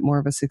little bit more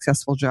of a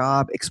successful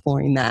job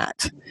exploring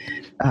that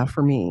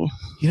for me.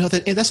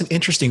 That's an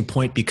interesting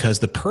point, because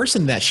the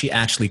person that she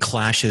actually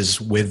clashes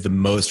with the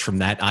most from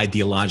that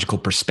ideological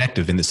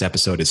perspective in this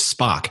episode is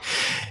Spock.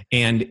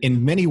 And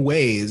in many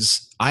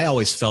ways, I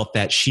always felt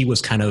that she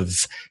was kind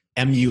of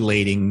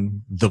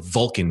emulating the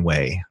Vulcan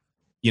way.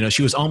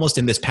 She was almost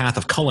in this path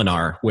of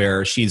Kulinar,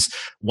 where she's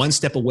one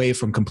step away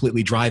from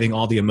completely driving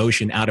all the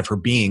emotion out of her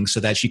being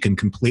so that she can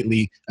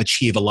completely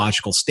achieve a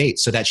logical state,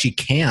 so that she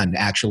can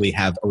actually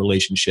have a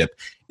relationship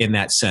in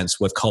that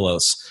sense with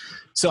Kolos.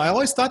 So I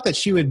always thought that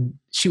she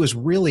was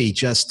really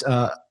just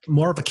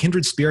more of a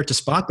kindred spirit to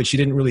Spock, but she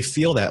didn't really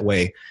feel that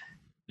way.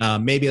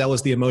 Maybe that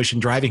was the emotion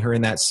driving her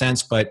in that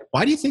sense, but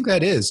why do you think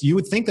that is? You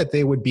would think that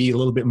they would be a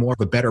little bit more of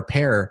a better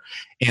pair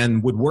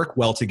and would work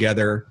well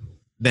together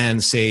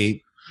than,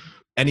 say,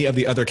 any of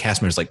the other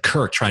cast members, like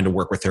Kirk trying to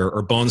work with her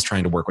or Bones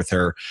trying to work with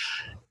her.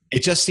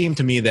 It just seemed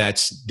to me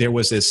that there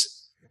was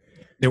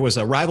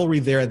a rivalry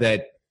there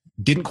that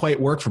didn't quite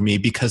work for me,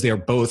 because they are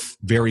both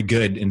very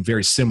good and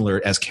very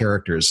similar as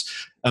characters.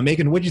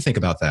 Megan, what do you think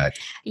about that?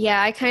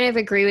 Yeah, I kind of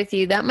agree with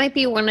you. That might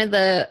be one of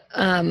the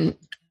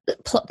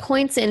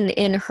points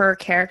in her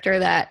character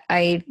that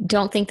I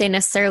don't think they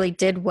necessarily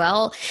did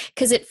well,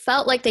 because it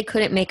felt like they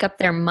couldn't make up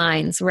their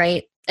minds,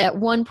 right? At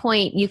one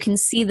point, you can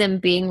see them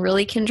being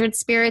really kindred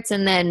spirits,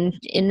 and then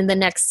in the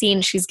next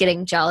scene, she's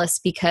getting jealous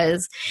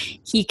because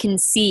he can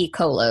see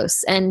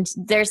Kolos. And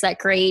there's that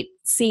great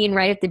scene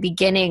right at the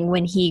beginning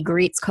when he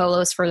greets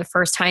Kolos for the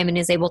first time and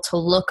is able to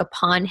look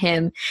upon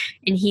him,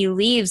 and he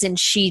leaves and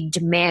she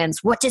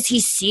demands, what does he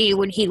see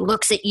when he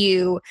looks at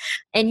you?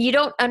 And you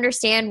don't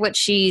understand what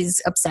she's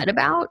upset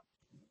about.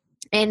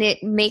 And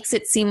it makes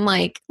it seem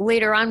like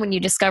later on when you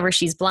discover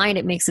she's blind,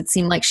 it makes it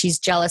seem like she's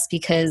jealous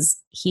because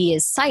he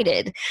is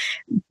sighted.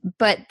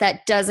 But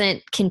that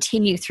doesn't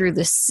continue through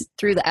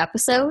the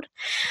episode.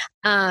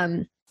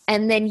 And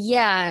then,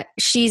 yeah,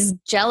 she's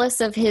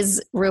jealous of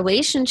his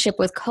relationship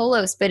with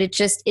Kolos, but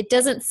it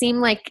doesn't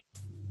seem like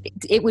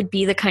it would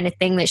be the kind of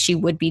thing that she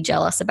would be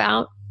jealous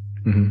about.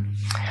 Mm-hmm.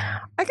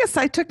 I guess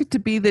I took it to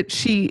be that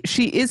she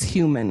is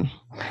human.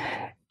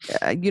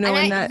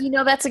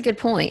 That's a good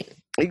point.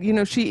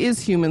 She is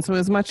human. So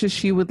as much as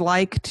she would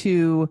like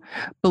to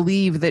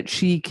believe that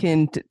she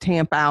can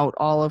tamp out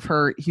all of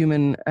her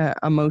human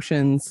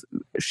emotions,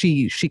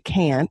 she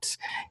can't,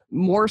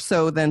 more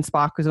so than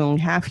Spock was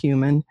only half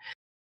human.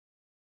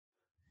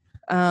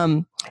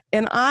 And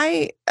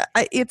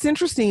it's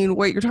interesting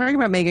what you're talking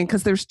about, Megan,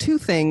 because there's two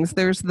things.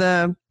 There's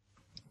the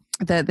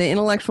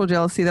intellectual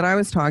jealousy that I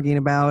was talking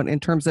about in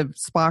terms of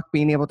Spock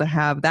being able to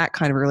have that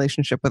kind of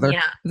relationship with her.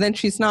 Yeah. Then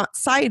she's not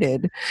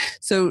sighted.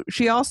 So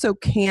she also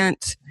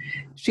can't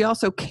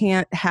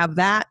have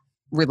that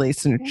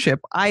relationship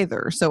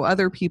either. So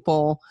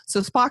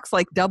Spock's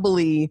like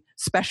doubly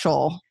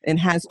special and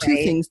has two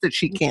things that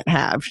she can't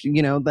have.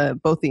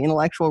 Both the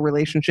intellectual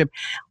relationship,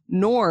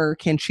 nor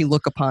can she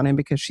look upon him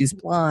because she's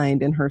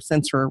blind and her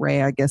sensor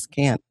array, I guess,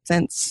 can't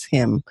sense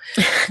him.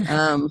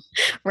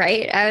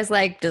 Right. I was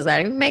like, does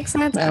that even make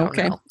sense? I don't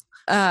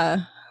know.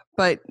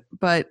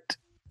 But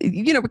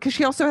because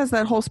she also has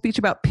that whole speech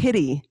about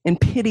pity, and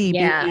pity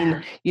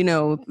being,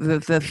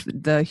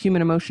 the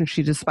human emotion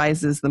she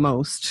despises the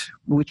most,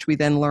 which we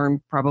then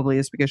learn probably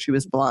is because she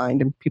was blind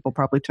and people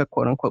probably took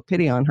quote unquote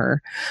pity on her.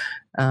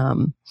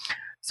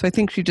 So I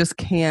think she just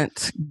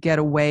can't get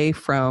away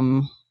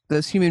from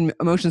those human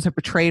emotions have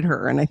betrayed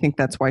her. And I think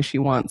that's why she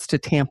wants to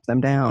tamp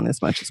them down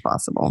as much as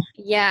possible.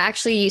 Yeah,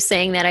 actually, you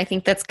saying that, I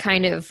think that's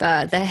kind of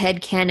the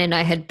headcanon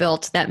I had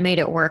built that made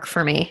it work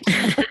for me.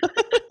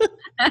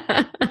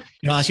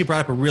 She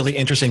brought up a really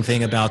interesting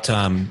thing about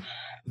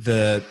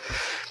the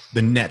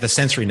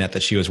sensory net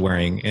that she was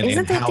wearing.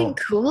 Isn't that thing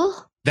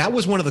cool? That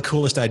was one of the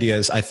coolest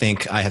ideas I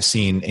think I have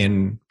seen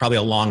in probably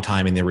a long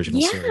time in the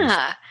original series.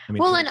 Yeah.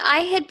 And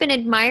I had been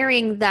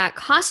admiring that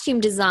costume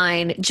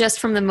design just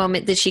from the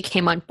moment that she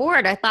came on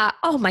board. I thought,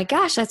 oh my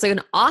gosh, that's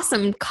an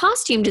awesome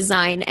costume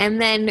design. And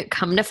then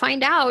come to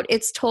find out,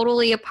 it's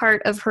totally a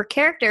part of her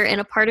character and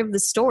a part of the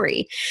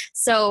story.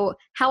 So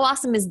how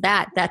awesome is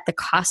that the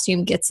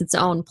costume gets its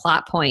own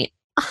plot point?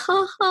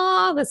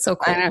 That's so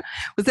cool.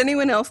 Was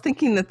anyone else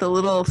thinking that the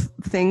little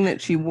thing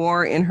that she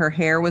wore in her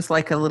hair was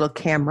like a little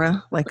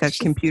camera, like a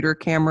computer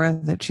camera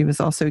that she was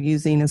also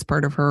using as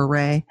part of her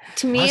array?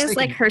 To me, it's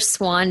like her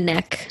swan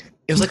neck.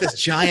 It was like this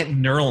giant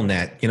neural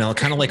net,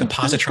 kind of like a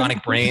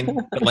positronic brain,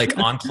 but like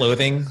on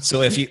clothing.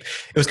 So it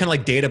was kind of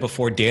like data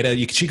before data.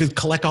 She could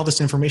collect all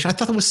this information. I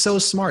thought that was so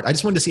smart. I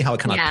just wanted to see how it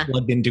kind of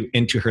plugged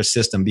into her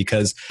system,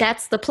 because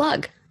that's the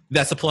plug.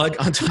 That's the plug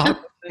on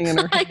top.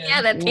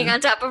 Yeah, that thing on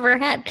top of her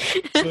head.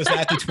 So is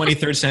that the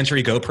 23rd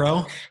century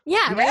GoPro?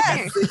 Yeah, right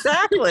there.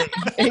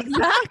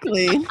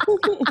 Exactly.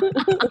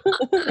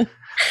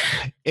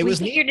 We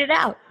figured it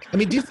out. I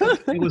mean, do you think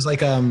it was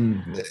like I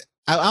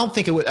don't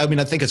think it would. I mean,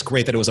 I think it's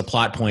great that it was a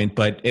plot point,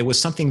 but it was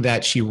something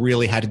that she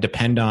really had to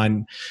depend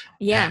on.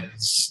 Yeah,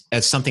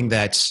 as something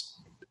that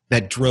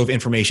drove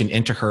information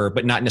into her,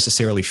 but not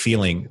necessarily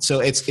feeling.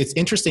 So it's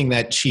interesting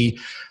that she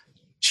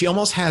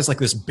almost has like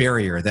this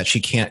barrier that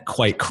she can't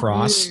quite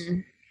cross.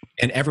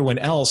 And everyone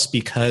else,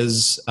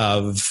 because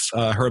of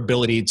her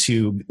ability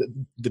to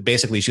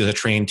basically, she was a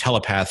trained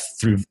telepath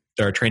through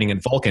our training in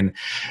Vulcan.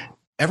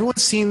 Everyone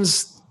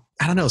seems,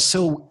 I don't know,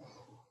 so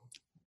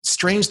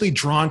strangely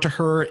drawn to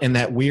her in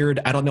that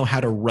weird, I don't know how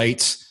to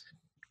write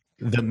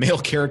the male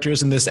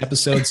characters in this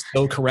episode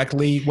so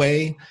correctly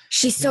way.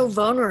 She's so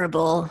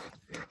vulnerable.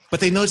 But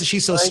they know that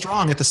she's so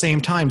strong at the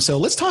same time. So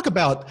let's talk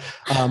about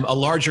a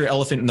larger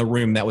elephant in the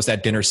room. That was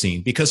that dinner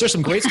scene, because there's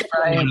some great stuff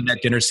going on in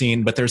that dinner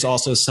scene, but there's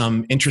also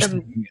some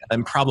interesting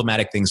and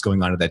problematic things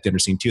going on in that dinner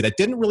scene too that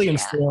didn't really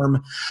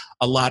inform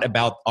a lot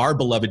about our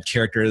beloved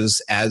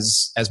characters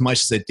as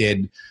much as it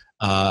did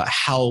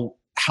how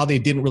they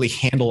didn't really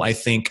handle, I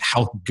think,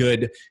 how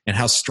good and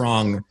how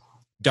strong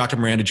Dr.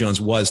 Miranda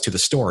Jones was to the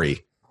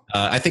story.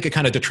 I think it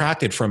kind of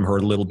detracted from her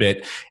a little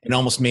bit and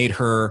almost made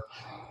her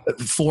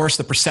force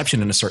the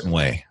perception in a certain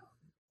way.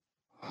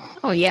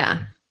 Oh,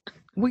 yeah.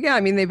 Well, yeah,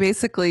 I mean, they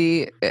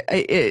basically,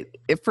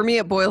 for me,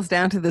 it boils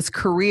down to this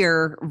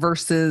career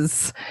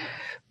versus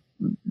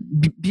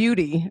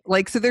beauty.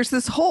 Like, so there's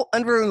this whole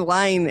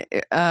underlying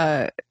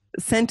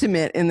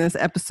sentiment in this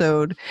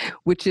episode,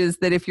 which is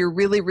that if you're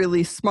really,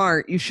 really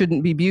smart, you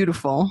shouldn't be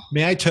beautiful.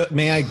 May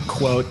I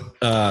quote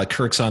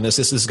Kirk's on this?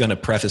 This is going to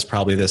preface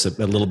probably this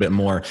a little bit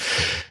more.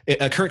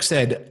 Kirk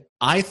said,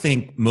 "I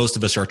think most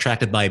of us are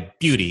attracted by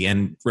beauty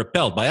and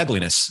repelled by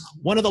ugliness.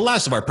 One of the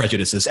last of our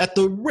prejudices. At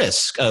the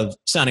risk of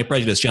sounding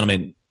prejudiced,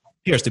 gentlemen,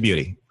 here's to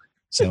beauty."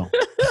 So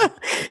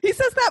he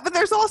says that, but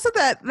there's also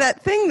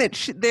that thing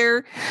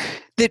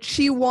that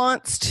she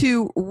wants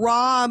to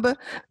rob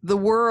the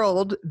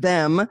world,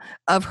 them,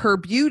 of her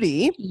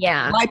beauty,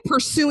 by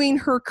pursuing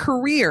her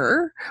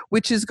career,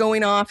 which is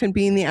going off and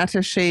being the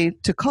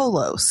attaché to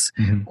Kolos,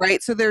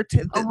 right? So they're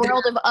a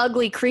world of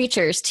ugly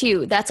creatures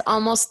too. That's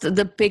almost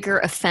the bigger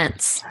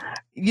offense,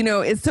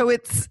 So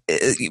it's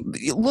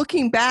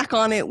looking back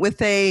on it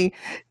with a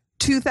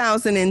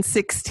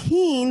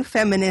 2016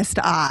 feminist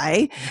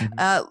eye,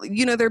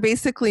 they're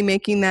basically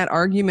making that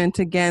argument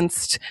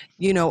against,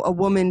 a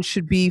woman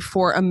should be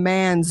for a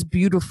man's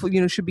beautiful,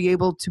 should be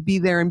able to be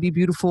there and be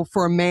beautiful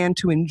for a man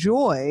to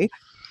enjoy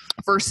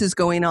versus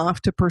going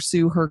off to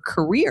pursue her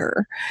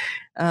career.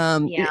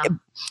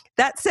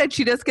 That said,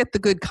 she does get the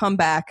good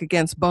comeback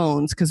against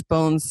Bones because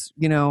Bones,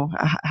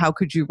 how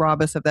could you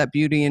rob us of that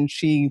beauty? And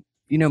she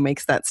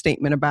makes that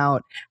statement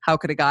about how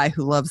could a guy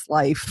who loves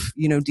life,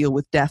 deal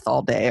with death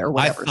all day or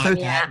whatever. I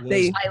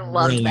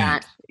love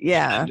that.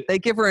 Yeah, they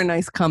give her a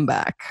nice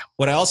comeback.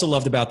 What I also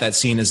loved about that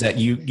scene is that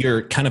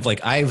you're kind of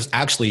like, I was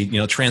actually,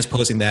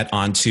 transposing that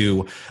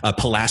onto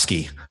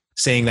Pulaski,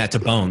 saying that to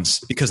Bones,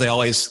 because they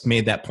always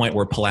made that point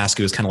where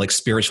Pulaski was kind of like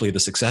spiritually the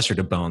successor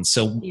to Bones.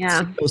 So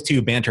those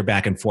two banter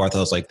back and forth. I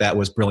was like, that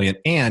was brilliant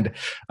and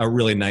a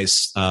really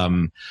nice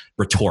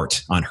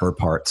retort on her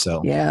part.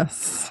 So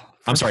yes.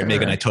 I'm sorry,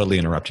 Megan, I totally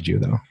interrupted you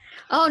though.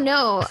 Oh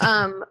no.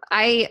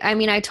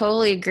 I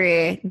totally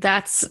agree.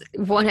 That's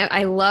one,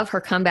 I love her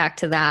comeback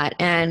to that.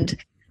 And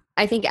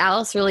I think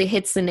Alice really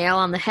hits the nail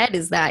on the head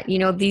is that,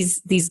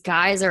 these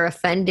guys are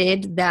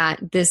offended that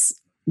this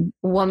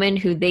woman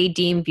who they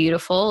deem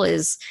beautiful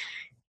is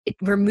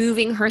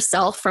removing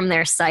herself from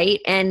their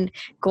sight and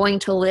going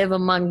to live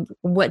among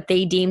what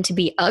they deem to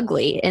be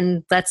ugly.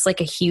 And that's like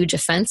a huge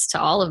offense to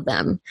all of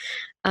them.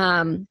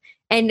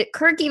 And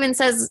Kirk even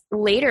says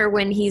later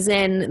when he's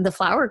in the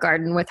flower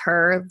garden with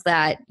her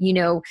that,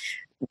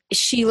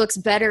 she looks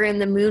better in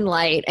the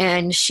moonlight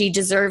and she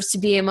deserves to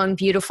be among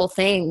beautiful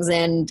things.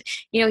 And,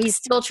 he's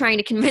still trying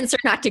to convince her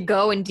not to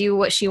go and do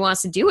what she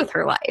wants to do with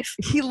her life.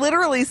 He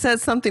literally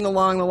says something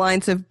along the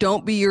lines of,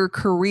 don't be your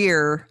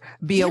career,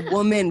 be a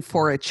woman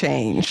for a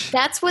change.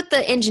 That's what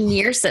the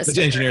engineer says.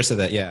 The engineer said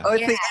that, yeah. Oh,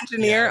 it's the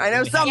engineer? I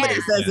know somebody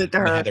says it to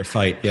her. They had their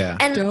fight, yeah.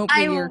 And don't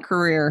be your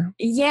career.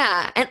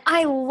 Yeah. And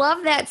I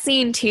love that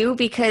scene too,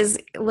 because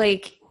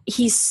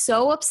he's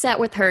so upset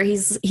with her.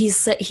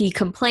 He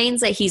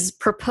complains that he's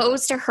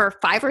proposed to her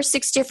 5 or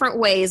 6 different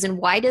ways, and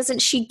why doesn't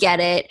she get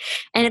it?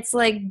 And it's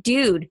like,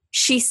 dude,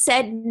 she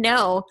said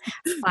no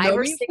 5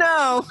 or 6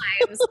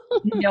 times.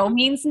 No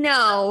means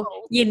no.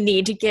 You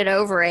need to get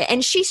over it.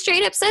 And she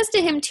straight up says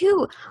to him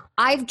too,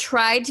 I've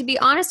tried to be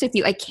honest with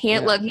you. I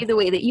can't love you the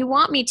way that you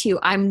want me to.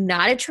 I'm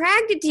not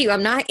attracted to you.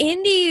 I'm not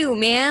into you,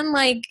 man.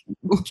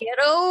 Get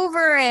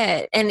over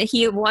it. And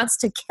he wants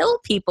to kill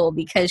people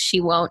because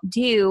she won't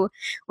do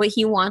what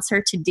he wants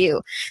her to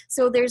do.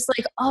 So there's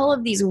all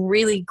of these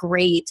really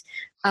great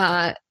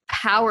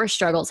power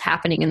struggles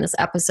happening in this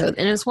episode.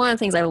 And it's one of the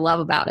things I love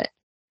about it.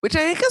 Which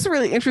I think is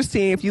really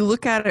interesting if you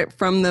look at it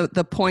from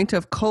the point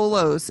of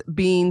Kolos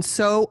being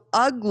so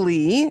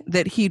ugly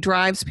that he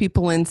drives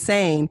people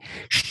insane.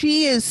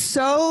 She is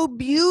so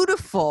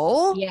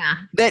beautiful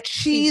that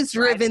she's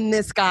driven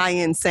this guy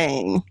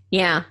insane.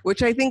 Yeah.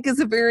 Which I think is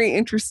a very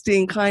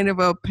interesting kind of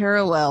a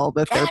parallel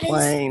that they're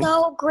playing. That is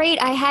so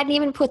great. I hadn't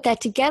even put that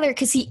together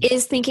because he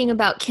is thinking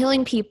about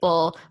killing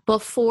people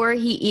before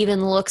he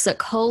even looks at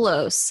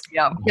Kolos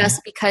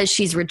just because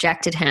she's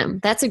rejected him.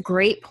 That's a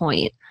great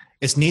point.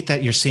 It's neat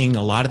that you're seeing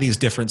a lot of these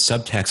different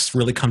subtexts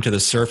really come to the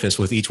surface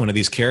with each one of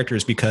these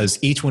characters because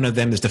each one of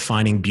them is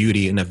defining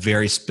beauty in a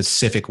very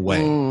specific way.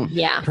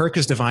 Kirk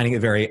is defining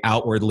it very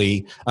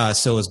outwardly.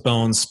 So is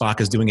Bones.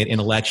 Spock is doing it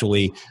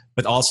intellectually,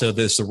 but also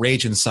there's the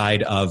rage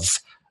inside of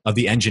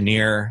the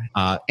engineer.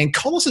 And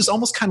Kolos is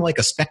almost kind of like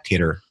a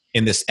spectator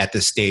at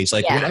this stage.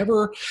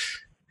 Whatever,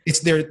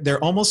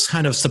 they're almost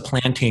kind of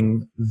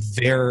supplanting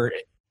their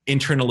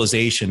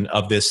internalization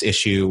of this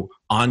issue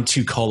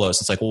onto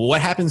Kolos. It's like, well, what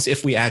happens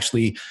if we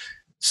actually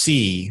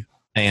see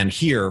and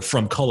hear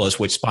from Kolos,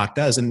 which Spock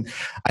does? And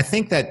I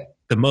think that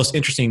the most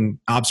interesting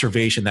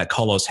observation that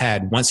Kolos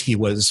had once he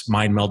was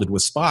mind melded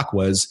with Spock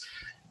was,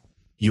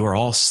 you are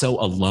all so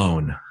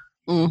alone.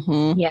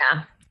 Mm-hmm.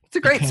 Yeah. It's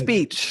a great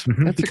speech.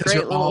 It's a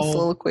great little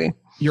soliloquy.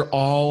 You're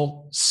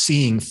all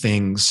seeing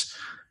things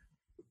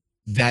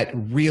that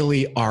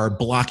really are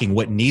blocking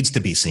what needs to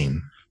be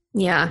seen.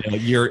 Yeah.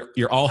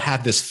 You're all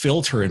have this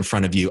filter in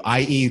front of you,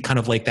 i.e. kind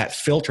of like that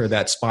filter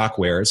that Spock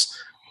wears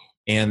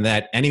and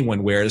that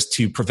anyone wears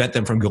to prevent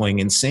them from going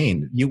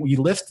insane.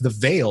 You lift the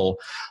veil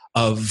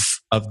of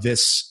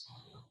this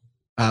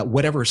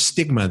whatever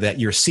stigma that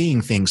you're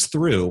seeing things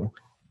through,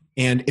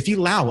 And if you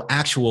allow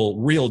actual,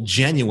 real,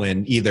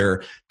 genuine,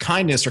 either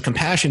kindness or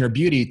compassion or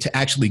beauty to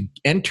actually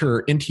enter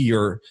into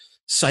your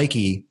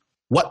psyche,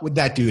 what would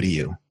that do to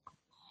you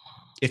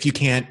if you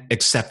can't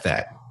accept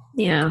that?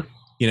 Yeah.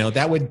 You know,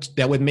 that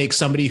would make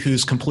somebody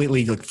who's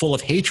completely like full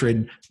of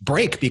hatred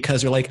break,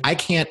 because they're like, I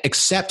can't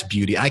accept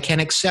beauty. I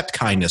can't accept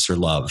kindness or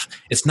love.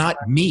 It's not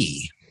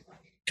me.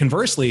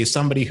 Conversely,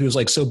 somebody who's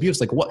like so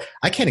beautiful, like, what?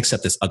 I can't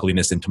accept this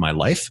ugliness into my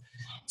life.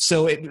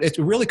 So it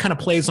really kind of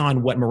plays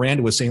on what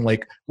Miranda was saying,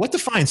 like, what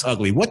defines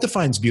ugly? What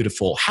defines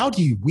beautiful? How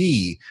do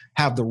we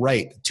have the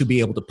right to be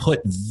able to put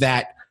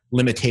that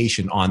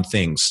limitation on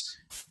things?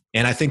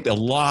 And I think a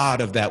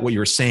lot of that, what you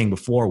were saying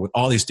before with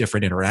all these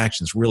different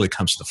interactions, really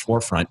comes to the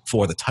forefront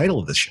for the title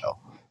of the show.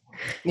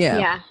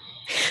 Yeah.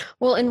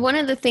 Well, and one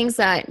of the things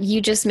that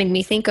you just made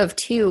me think of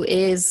too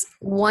is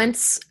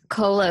once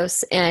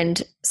Kolos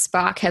and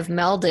Spock have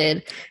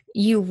melded,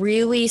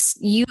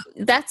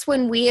 that's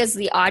when we as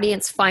the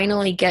audience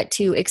finally get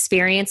to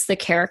experience the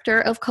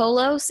character of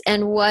Kolos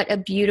and what a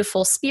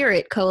beautiful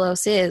spirit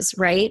Kolos is,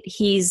 right?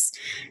 He's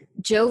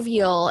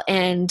jovial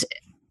and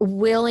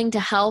willing to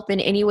help in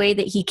any way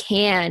that he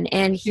can,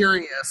 and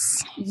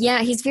Curious.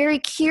 He's very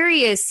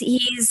curious.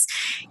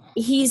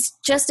 He's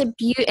just a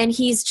beauty, and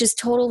he's just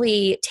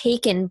totally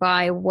taken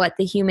by what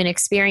the human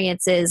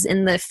experience is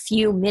in the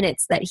few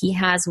minutes that he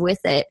has with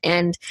it.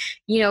 And,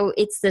 you know,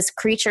 it's this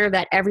creature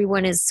that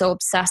everyone is so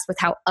obsessed with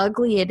how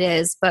ugly it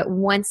is, but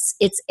once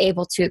it's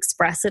able to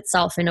express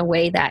itself in a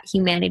way that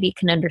humanity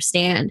can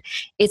understand,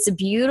 it's a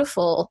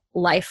beautiful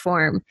life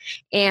form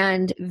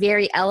and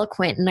very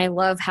eloquent. And I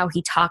love how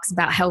he talks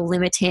about how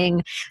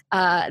limiting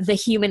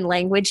the human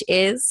language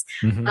is.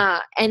 Mm-hmm.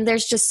 And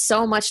there's just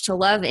so much to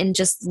love in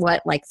just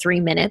 3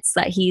 minutes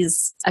that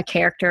he's a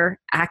character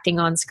acting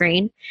on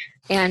screen.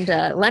 And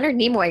Leonard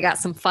Nimoy got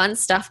some fun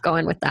stuff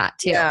going with that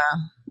too. Yeah,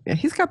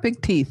 he's got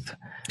big teeth.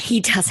 He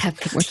does have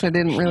big which teeth. I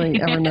didn't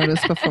really ever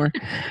notice before.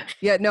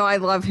 Yeah, no, I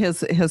love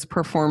his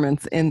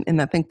performance in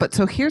that thing. But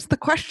so here's the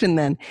question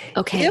then.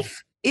 Okay.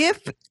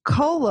 If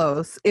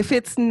Kolos, if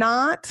it's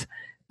not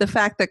the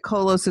fact that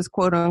Kolos is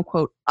quote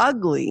unquote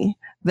ugly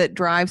that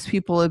drives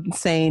people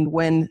insane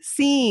when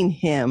seeing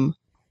him,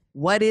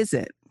 what is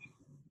it?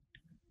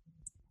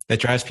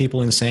 That drives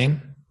people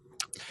insane?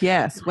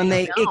 Yes, when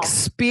they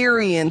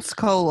experience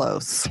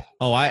Kolos.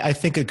 Oh, I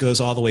think it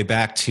goes all the way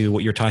back to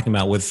what you're talking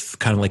about with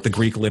kind of like the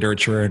Greek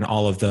literature and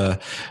all of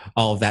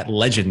that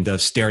legend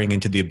of staring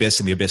into the abyss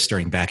and the abyss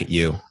staring back at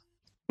you.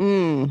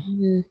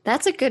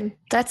 That's a good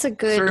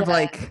Sort of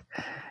like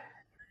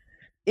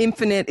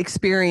infinite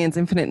experience,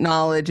 infinite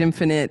knowledge,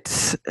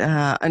 infinite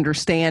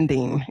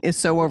understanding is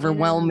so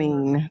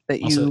overwhelming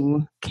that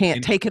you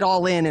can't take it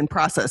all in and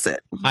process it.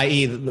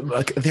 I.e.,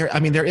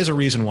 there is a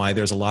reason why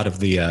there's a lot of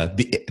the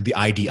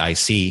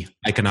IDIC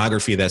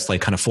iconography that's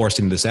like kind of forced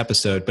into this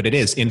episode, but it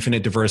is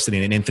infinite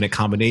diversity and infinite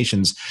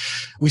combinations.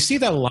 We see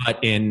that a lot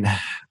in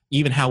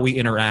even how we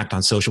interact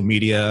on social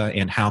media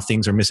and how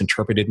things are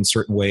misinterpreted in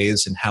certain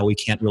ways and how we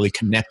can't really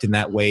connect in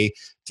that way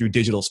through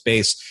digital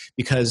space,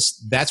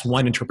 because that's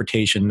one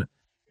interpretation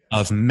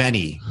of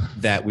many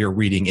that we're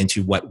reading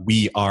into what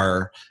we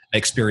are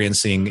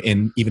experiencing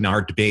in even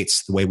our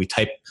debates, the way we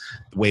type,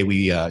 the way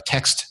we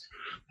text.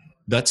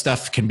 That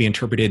stuff can be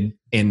interpreted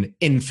in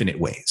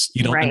infinite ways.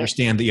 You don't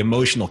understand the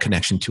emotional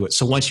connection to it.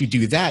 So once you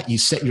do that, you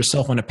set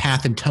yourself on a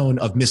path and tone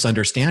of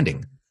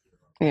misunderstanding.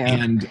 Yeah.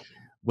 And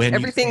when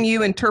everything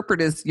you interpret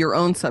is your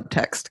own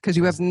subtext because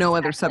you have no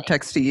other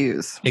subtext to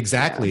use.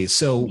 Exactly.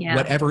 So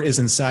whatever is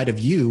inside of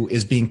you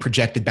is being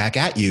projected back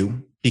at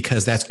you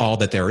because that's all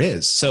that there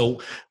is.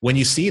 So when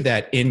you see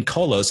that in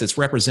Kolos, it's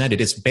represented,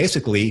 it's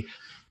basically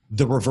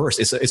the reverse.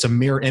 It's a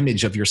mirror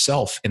image of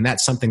yourself. And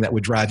that's something that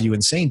would drive you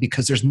insane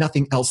because there's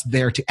nothing else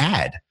there to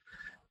add.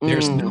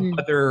 There's no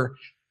other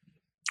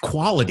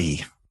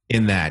quality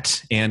in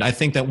that. And I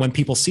think that when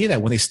people see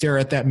that, when they stare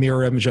at that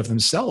mirror image of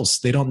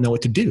themselves, they don't know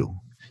what to do.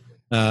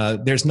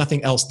 There's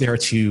nothing else there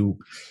to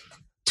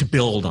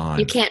build on.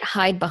 You can't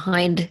hide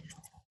behind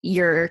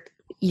your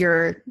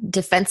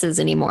defenses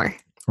anymore.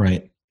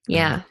 Right.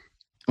 Yeah.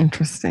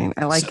 Interesting.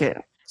 I like it.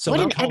 So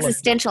what an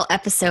existential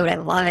episode. I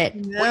love it.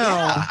 No.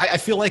 Well, yeah, I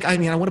feel like, I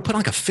want to put on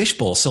like a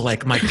fishbowl. So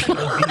like my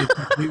POV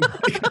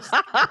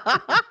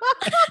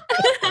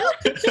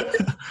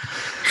is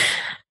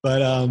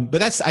But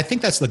I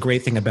think that's the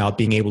great thing about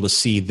being able to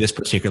see this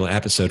particular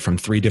episode from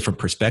 3 different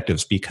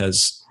perspectives,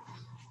 because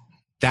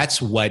that's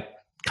what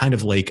kind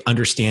of like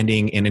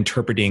understanding and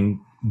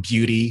interpreting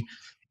beauty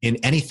in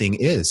anything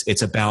is.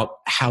 It's about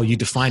how you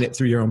define it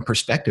through your own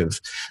perspective.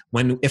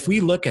 If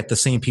we look at the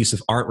same piece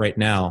of art right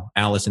now,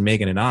 Alice and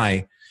Megan and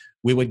I,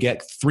 we would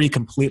get 3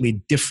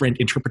 completely different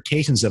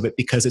interpretations of it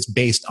because it's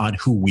based on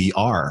who we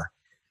are.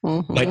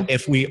 Mm-hmm. But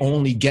if we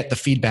only get the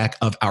feedback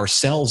of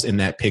ourselves in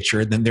that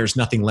picture, then there's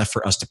nothing left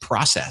for us to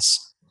process.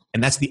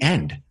 And that's the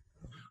end.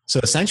 So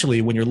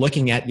essentially, when you're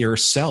looking at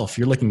yourself,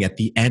 you're looking at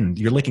the end.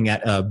 You're looking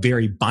at a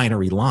very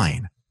binary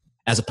line,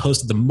 as opposed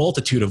to the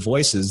multitude of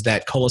voices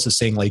that Kolos is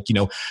saying, like,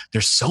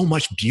 there's so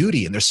much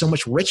beauty and there's so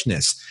much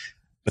richness,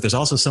 but there's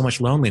also so much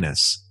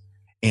loneliness.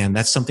 And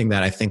that's something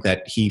that I think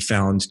that he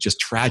found just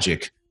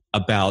tragic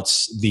about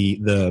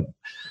the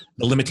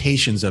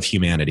limitations of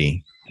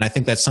humanity. And I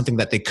think that's something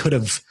that they could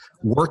have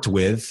worked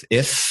with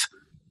if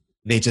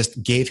they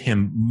just gave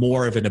him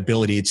more of an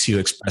ability to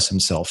express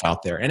himself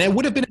out there. And it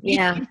would have been easy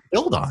to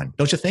build on,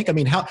 don't you think? I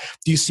mean, how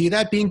do you see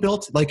that being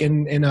built? Like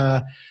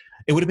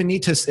it would have been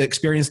neat to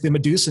experience the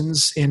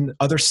Medusans in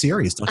other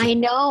series, don't you? I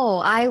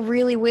know. I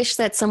really wish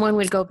that someone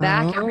would go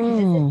back and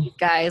revisit these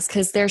guys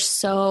because they're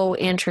so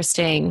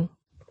interesting.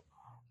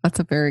 That's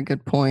a very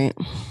good point.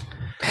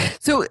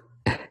 So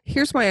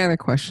here's my other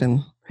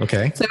question.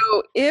 Okay.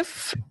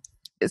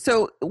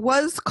 So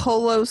was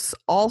Kolos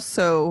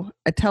also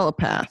a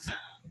telepath?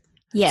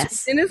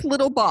 Yes. So in his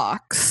little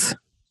box.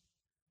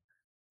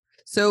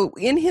 So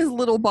in his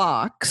little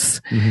box,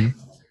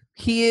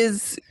 he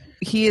is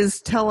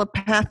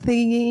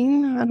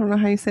telepathying, I don't know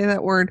how you say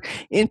that word,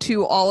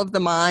 into all of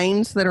the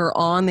minds that are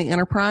on the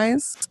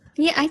Enterprise?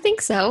 Yeah, I think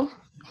so.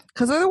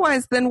 Because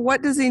otherwise, then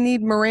what does he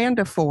need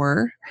Miranda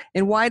for?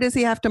 And why does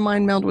he have to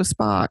mind meld with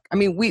Spock? I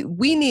mean,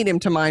 we need him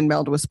to mind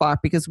meld with Spock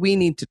because we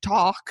need to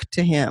talk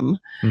to him.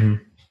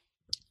 Mm-hmm.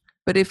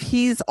 But if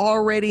he's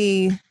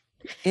already,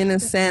 in a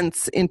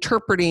sense,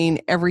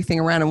 interpreting everything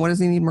around him, what does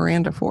he need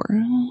Miranda for?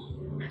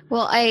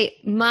 Well,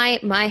 my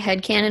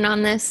headcanon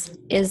on this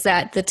is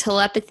that the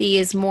telepathy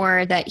is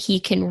more that he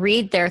can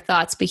read their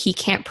thoughts, but he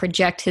can't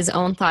project his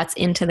own thoughts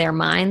into their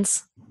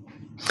minds.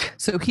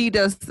 So he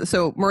does.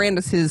 So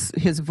Miranda's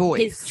his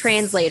voice, his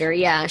translator.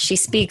 Yeah, she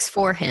speaks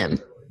for him,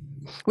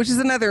 which is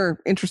another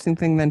interesting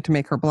thing then to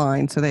make her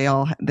blind. So they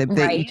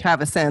each have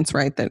a sense,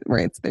 right?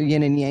 It's their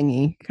yin and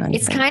yang-y kind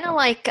of. It's kind of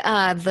like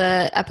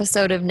the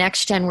episode of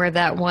Next Gen where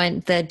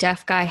the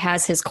deaf guy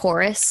has his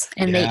chorus,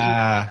 and they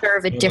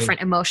serve a different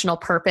emotional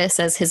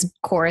purpose as his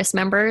chorus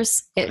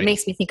members. It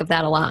makes me think of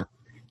that a lot.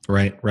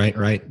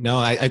 Right. No,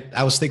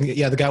 I was thinking,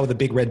 the guy with the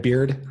big red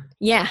beard.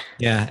 Yeah.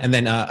 Yeah. And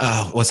then,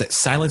 what's it?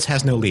 Silence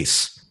Has No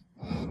Lease.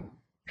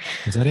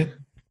 Is that it?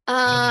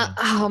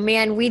 Oh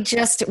man,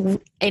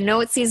 I know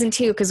it's season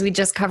 2 because we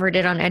just covered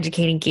it on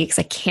Educating Geeks.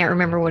 I can't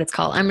remember what it's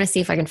called. I'm going to see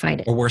if I can find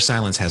it. Or Where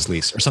Silence Has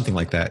Lease or something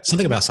like that.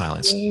 Something about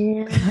silence.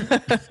 Yeah.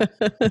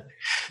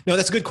 No,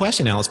 that's a good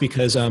question, Alice,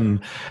 because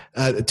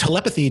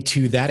telepathy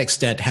to that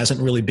extent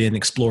hasn't really been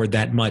explored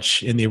that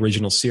much in the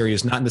original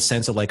series. Not in the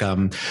sense of like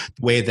the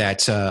way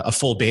that a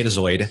full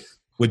Betazoid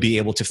would be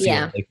able to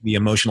feel like the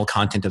emotional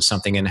content of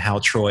something, and how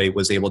Troy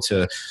was able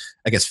to,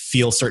 I guess,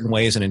 feel certain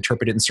ways and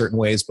interpret it in certain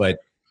ways. But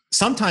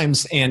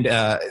sometimes, and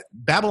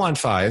Babylon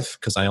 5,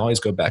 because I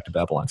always go back to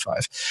Babylon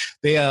 5,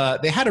 they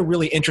had a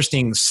really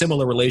interesting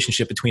similar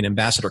relationship between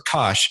Ambassador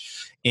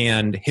Kosh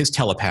and his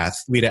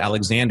telepath, Lita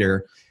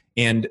Alexander,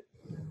 and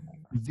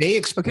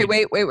they Okay,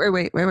 wait.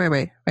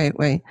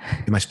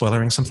 Am I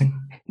spoiling something?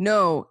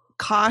 No,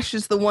 Kosh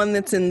is the one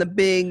that's in the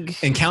big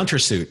encounter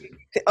suit.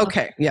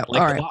 Okay, yeah,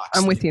 like all right.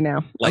 I'm with you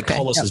now. Like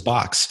Kolos's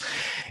box.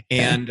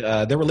 And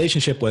their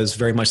relationship was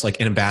very much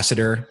like an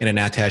ambassador and an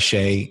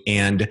attaché.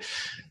 And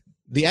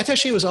the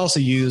attaché was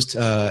also used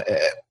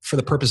for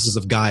the purposes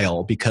of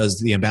guile, because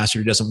the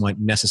ambassador doesn't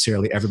want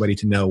necessarily everybody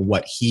to know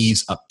what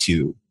he's up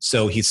to.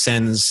 So he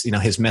sends,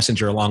 his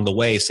messenger along the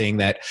way saying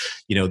that,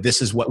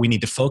 this is what we need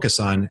to focus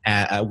on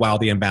while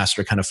the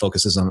ambassador kind of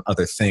focuses on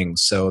other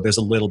things. So there's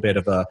a little bit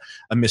of a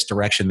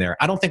misdirection there.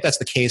 I don't think that's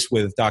the case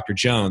with Dr.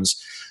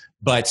 Jones,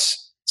 but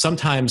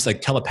sometimes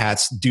like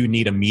telepaths do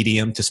need a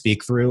medium to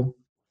speak through,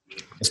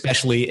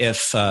 especially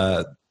if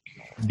the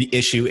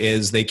issue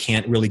is they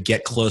can't really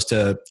get close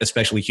to,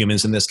 especially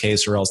humans in this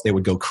case, or else they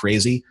would go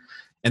crazy.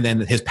 And then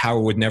his power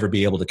would never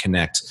be able to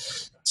connect.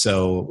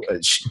 So,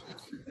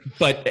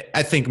 but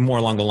I think more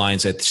along the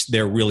lines that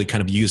they're really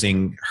kind of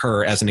using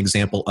her as an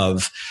example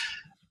of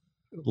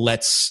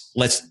let's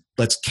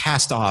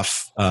cast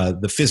off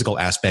the physical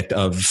aspect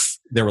of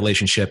their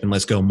relationship, and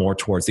let's go more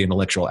towards the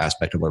intellectual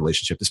aspect of the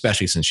relationship,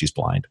 especially since she's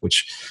blind,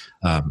 which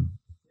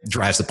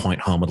drives the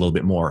point home a little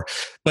bit more.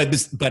 But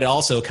it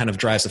also kind of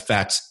drives the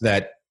fact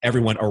that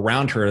everyone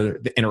around her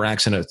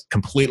interacts in a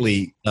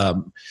completely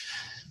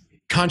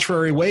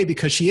contrary way,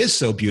 because she is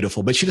so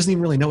beautiful, but she doesn't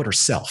even really know it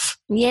herself.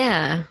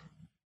 Yeah.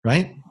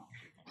 Right?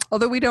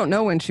 Although we don't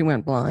know when she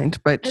went blind,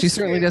 but she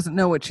certainly doesn't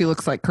know what she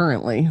looks like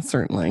currently,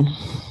 certainly.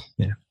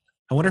 Yeah.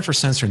 I wonder if her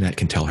sensor net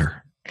can tell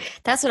her.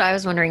 That's what I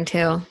was wondering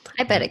too.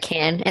 I bet it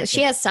can. And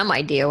she has some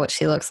idea what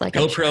she looks like.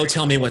 GoPro,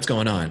 tell me what's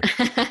going on.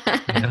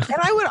 And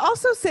I would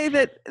also say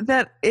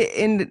that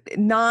in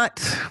not,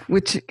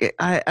 which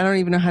I don't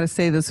even know how to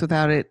say this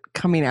without it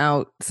coming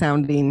out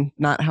sounding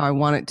not how I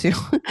want it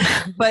to,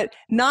 but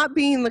not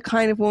being the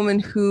kind of woman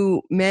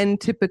who men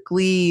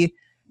typically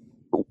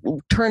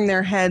turn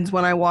their heads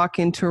when I walk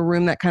into a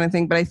room, that kind of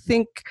thing. But I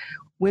think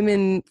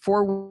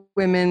for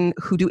women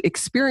who do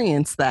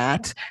experience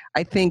that,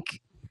 I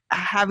think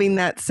having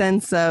that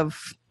sense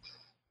of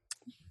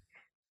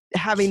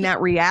having that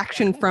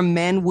reaction from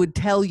men would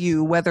tell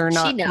you whether or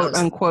not, quote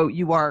unquote,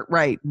 you are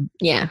right.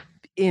 Yeah.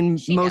 In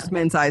most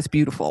men's eyes,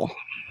 beautiful.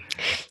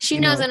 She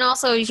knows, and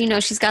also,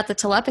 she's got the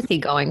telepathy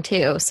going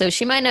too. So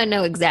she might not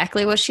know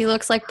exactly what she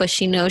looks like, but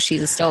she knows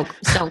she's a stone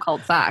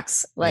cold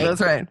fox. Like,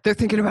 that's right. They're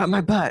thinking about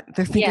my butt.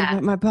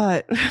 About my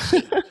butt.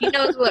 She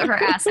knows what her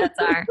assets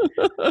are.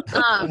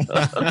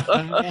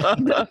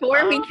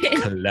 Before we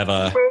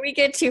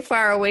get too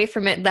far away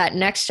from it, that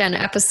next gen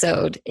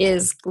episode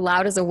is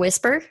loud as a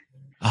whisper.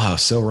 Oh,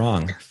 so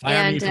wrong.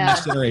 Fire me from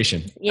this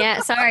generation. Yeah,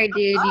 sorry,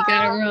 dude. You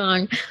got it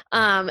wrong.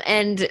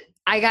 And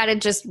I got to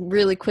just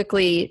really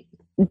quickly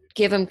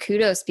give him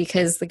kudos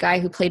because the guy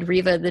who played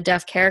Riva, the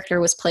deaf character,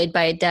 was played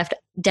by a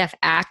deaf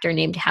actor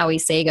named Howie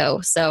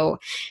Sago. So,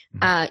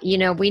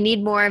 we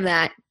need more of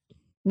that.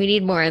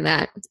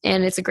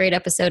 And it's a great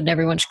episode and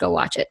everyone should go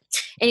watch it.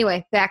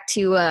 Anyway, back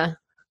to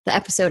the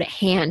episode at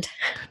hand.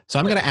 So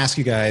I'm going to ask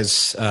you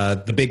guys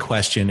the big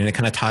question, and it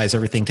kind of ties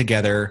everything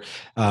together.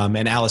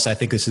 And Alice, I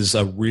think this is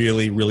a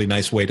really, really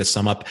nice way to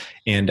sum up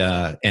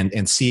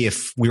and see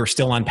if we were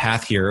still on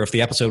path here, or if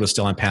the episode was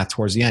still on path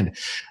towards the end.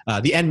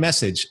 The end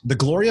message: the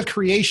glory of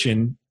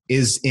creation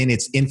is in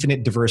its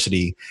infinite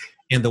diversity,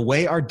 and the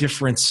way our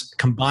difference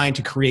combine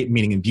to create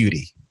meaning and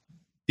beauty.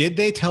 Did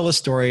they tell a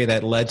story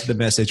that led to the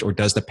message, or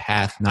does the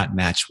path not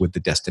match with the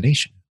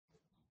destination?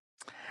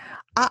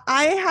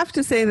 I have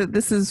to say that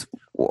this is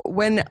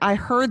when I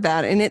heard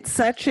that, and it's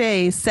such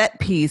a set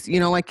piece,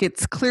 like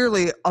it's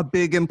clearly a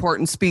big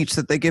important speech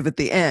that they give at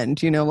the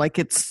end, like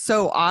it's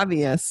so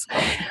obvious.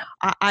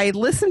 I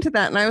listened to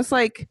that and I was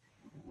like,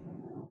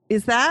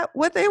 is that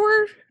what they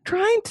were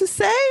trying to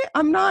say?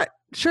 I'm not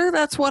sure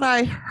that's what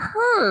I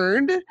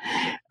heard.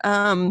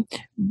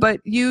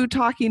 But you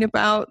talking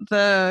about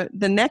the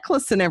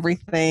necklace and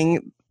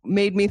everything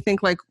made me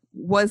think, like,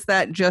 was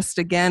that just,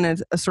 again,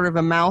 a sort of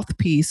a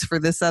mouthpiece for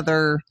this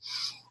other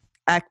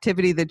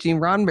activity that Gene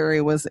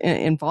Roddenberry was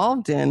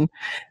involved in?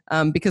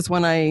 Because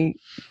when I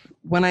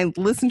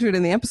listened to it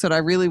in the episode, I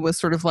really was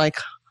sort of like,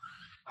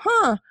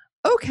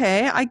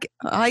 okay,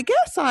 I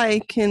guess I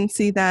can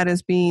see that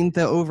as being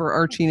the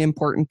overarching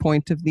important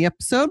point of the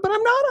episode, but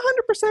I'm not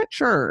 100%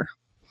 sure.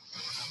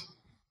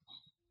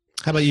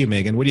 How about you,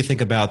 Megan? What do you think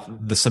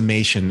about the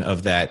summation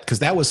of that? Because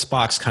that was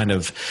Spock's kind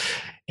of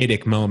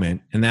IDIC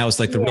moment, and that was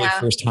like the really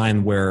first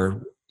time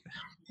where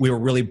we were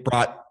really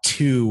brought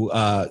to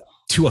a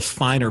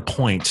finer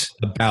point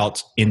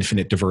about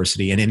infinite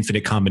diversity and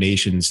infinite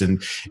combinations,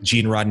 and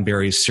Gene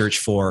Roddenberry's search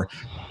for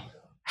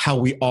how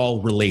we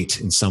all relate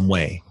in some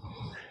way.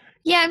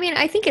 Yeah, I mean,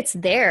 I think it's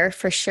there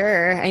for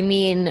sure. I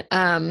mean,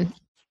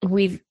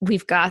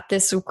 we've got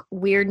this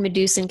weird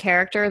Medusan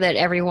character that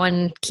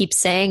everyone keeps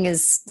saying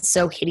is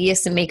so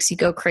hideous and makes you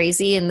go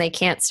crazy, and they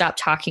can't stop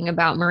talking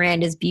about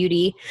Miranda's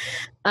beauty.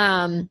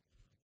 I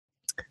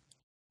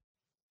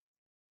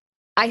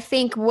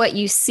think what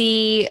you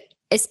see,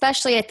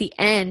 especially at the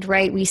end,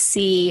 right, we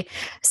see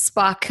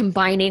Spock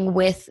combining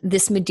with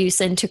this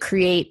Medusan to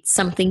create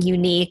something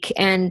unique.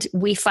 And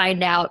we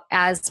find out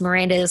as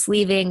Miranda is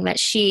leaving that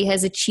she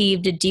has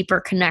achieved a deeper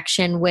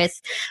connection with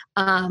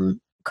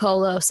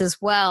Kolos as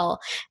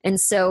well. And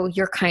so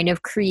you're kind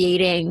of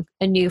creating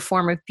a new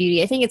form of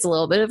beauty. I think it's a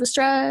little bit of a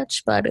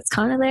stretch, but it's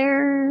kind of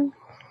there.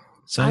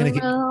 So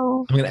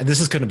this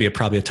is going to be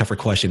probably a tougher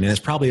question. And it's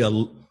probably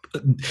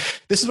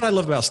this is what I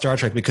love about Star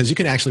Trek, because you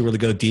can actually really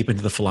go deep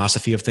into the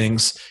philosophy of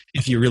things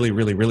if you really,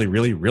 really, really,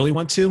 really, really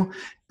want to.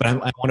 But I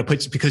want to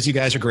put, because you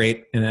guys are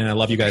great and I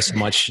love you guys so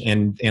much,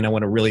 and I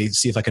want to really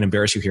see if I can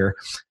embarrass you here.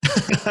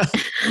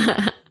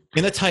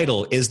 In the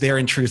title, Is There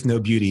in Truth No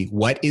Beauty?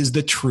 What is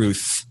the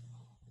truth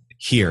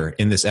here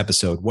in this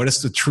episode? What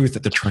is the truth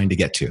that they're trying to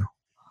get to?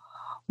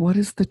 What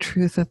is the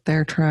truth that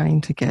they're trying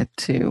to get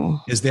to?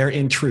 Is there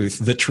in truth,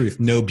 the truth,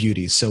 no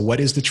beauty? So what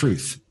is the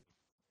truth?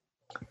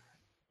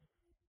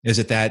 Is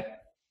it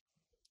that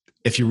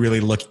if you really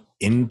look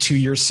into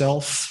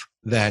yourself,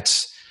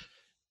 that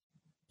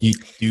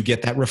you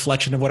get that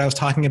reflection of what I was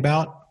talking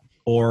about?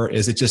 Or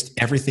is it just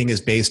everything is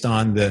based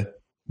on the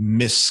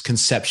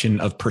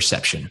misconception of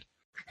perception?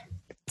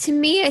 To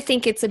me, I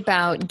think it's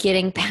about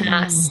getting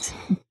past,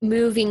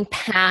 moving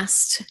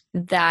past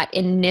that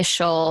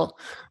initial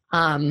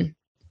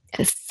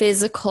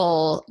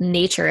physical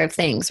nature of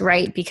things,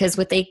 right? Because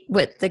what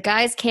the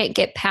guys can't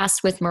get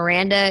past with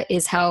Miranda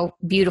is how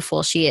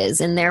beautiful she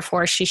is, and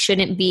therefore she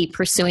shouldn't be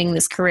pursuing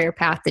this career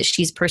path that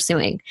she's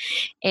pursuing.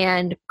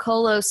 And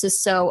Kolos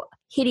is so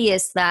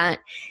hideous that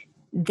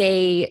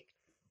they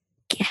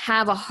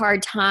have a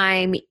hard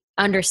time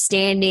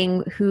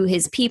understanding who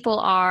his people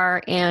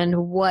are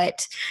and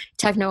what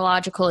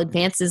technological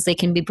advances they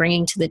can be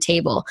bringing to the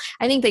table.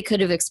 I think they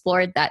could have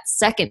explored that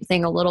second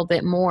thing a little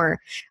bit more.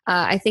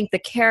 I think the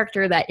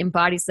character that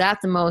embodies that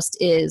the most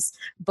is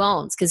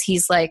Bones, because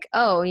he's like,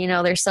 oh,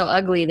 they're so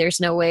ugly, there's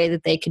no way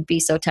that they could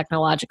be so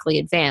technologically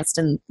advanced.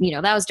 And,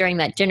 that was during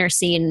that dinner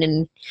scene,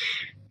 and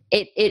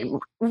it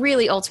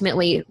really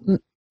ultimately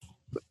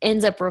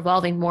ends up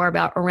revolving more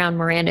around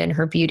Miranda and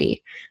her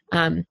beauty.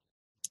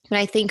 But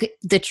I think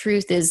the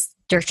truth is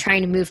they're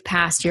trying to move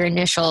past your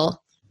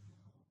initial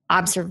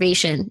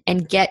observation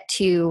and get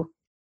to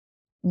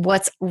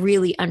what's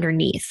really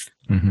underneath.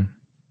 Mm-hmm.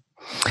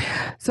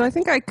 So I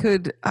think I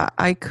could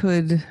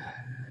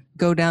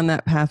go down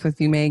that path with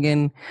you,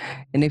 Megan.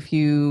 And if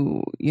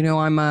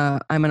I'm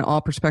an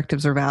all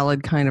perspectives are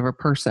valid kind of a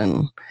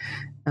person.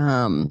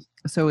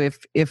 So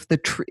if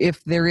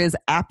there is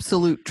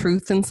absolute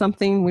truth in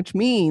something, which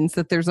means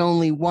that there's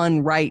only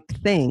one right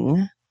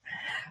thing,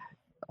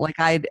 like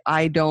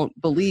I don't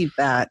believe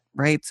that,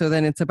 right? So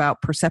then it's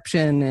about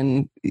perception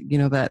and,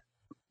 that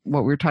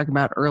what we were talking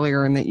about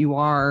earlier, and that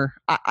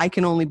I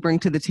can only bring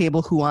to the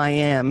table who I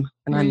am,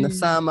 and I'm the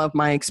sum of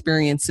my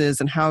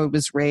experiences and how I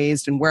was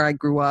raised and where I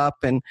grew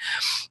up and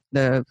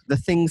the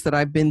things that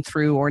I've been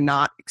through or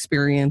not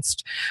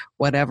experienced,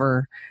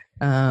 whatever.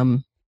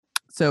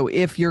 So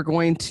if you're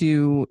going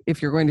to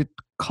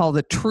call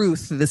the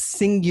truth the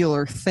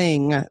singular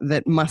thing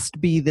that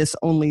must be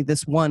only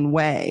this one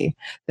way,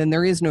 then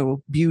there is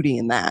no beauty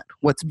in that.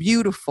 What's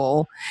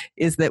beautiful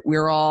is that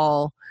we're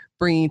all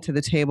bringing to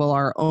the table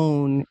our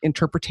own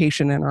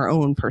interpretation and our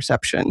own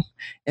perception.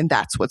 And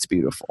that's what's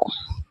beautiful.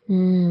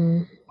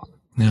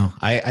 No,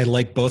 I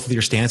like both of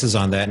your stances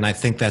on that. And I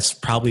think that's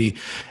probably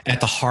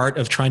at the heart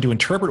of trying to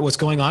interpret what's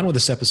going on with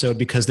this episode,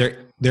 because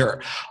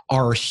there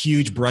are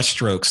huge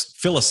brushstrokes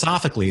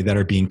philosophically that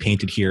are being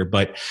painted here.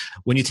 But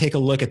when you take a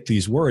look at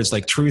these words,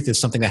 like truth is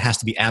something that has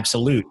to be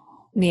absolute.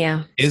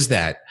 Yeah. Is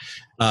that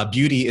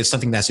beauty is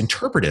something that's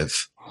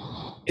interpretive?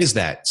 Is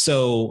that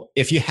so?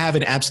 If you have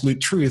an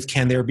absolute truth,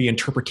 can there be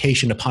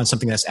interpretation upon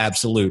something that's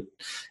absolute?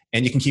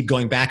 And you can keep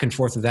going back and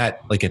forth with that.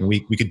 Like, and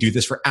we could do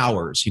this for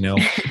hours, and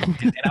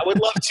I would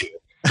love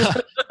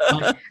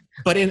to.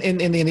 But in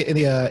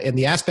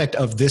the aspect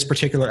of this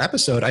particular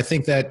episode, I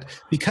think that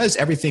because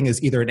everything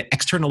is either an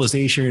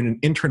externalization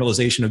and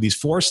internalization of these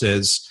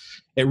forces,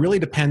 it really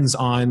depends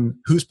on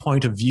whose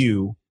point of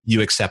view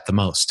you accept the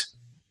most.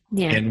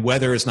 Yeah. And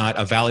whether it's not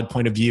a valid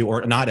point of view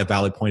or not a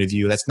valid point of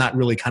view, that's not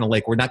really kind of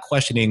like, we're not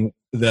questioning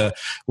we're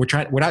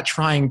not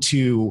trying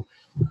to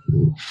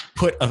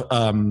put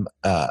a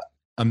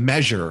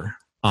measure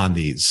on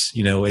these.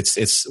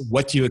 It's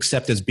what you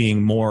accept as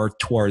being more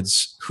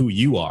towards who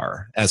you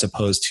are, as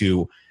opposed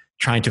to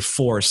trying to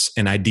force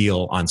an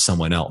ideal on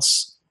someone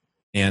else.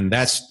 And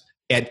that's,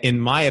 in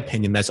my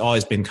opinion, that's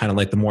always been kind of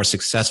like the more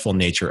successful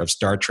nature of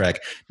Star Trek,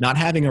 not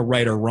having a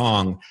right or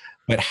wrong,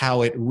 but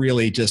how it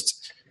really just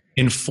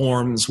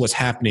informs what's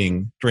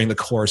happening during the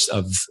course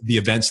of the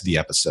events of the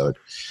episode.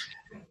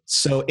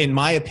 So in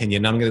my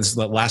opinion, this is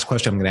the last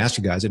question I'm going to ask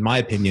you guys. In my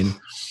opinion,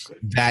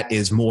 that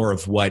is more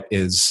of what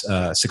is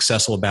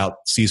successful about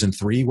season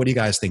 3. What do you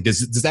guys think?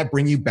 Does that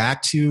bring you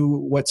back to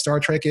what Star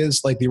Trek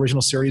is, like the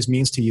original series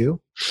means to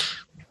you?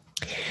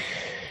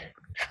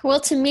 Well,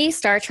 to me,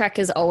 Star Trek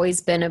has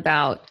always been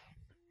about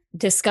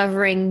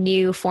discovering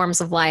new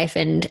forms of life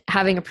and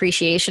having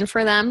appreciation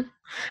for them.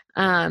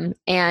 And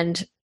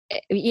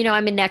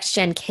I'm a next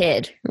gen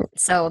kid,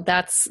 so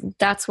that's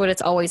what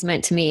it's always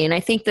meant to me. And I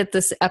think that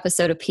this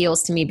episode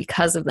appeals to me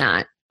because of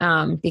that,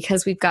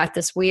 because we've got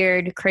this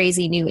weird,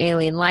 crazy new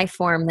alien life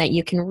form that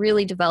you can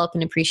really develop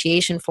an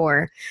appreciation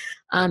for.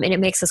 And it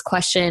makes us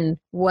question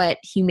what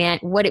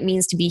it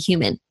means to be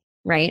human,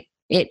 right?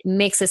 It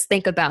makes us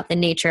think about the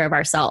nature of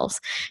ourselves.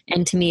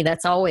 And to me,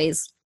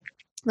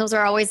 those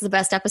are always the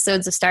best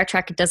episodes of Star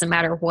Trek. It doesn't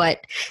matter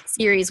what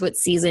series, what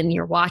season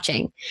you're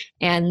watching.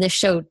 And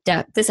this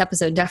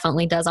episode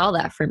definitely does all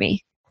that for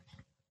me.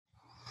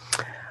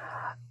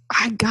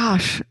 I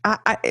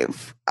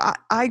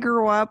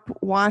grew up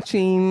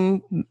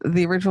watching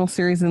the original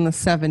series in the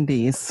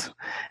 70s.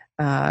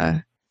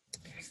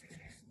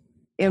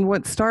 And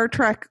what Star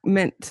Trek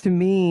meant to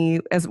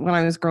me as when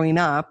I was growing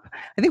up,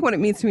 I think what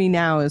it means to me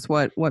now is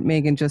what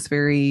Megan just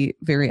very,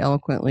 very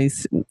eloquently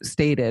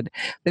stated.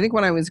 I think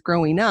when I was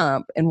growing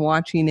up and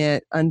watching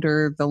it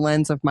under the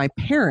lens of my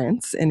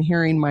parents and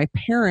hearing my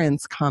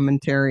parents'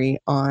 commentary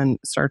on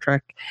Star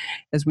Trek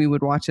as we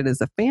would watch it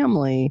as a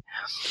family,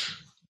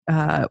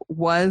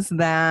 was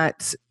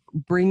that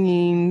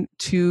bringing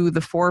to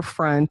the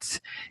forefront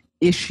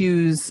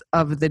issues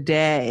of the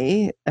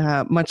day,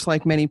 much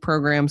like many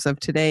programs of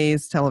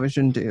today's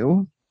television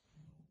do,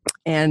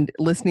 and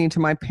listening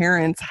to my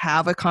parents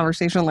have a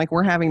conversation like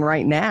we're having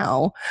right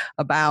now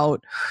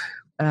about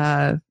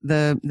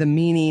the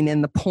meaning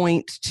and the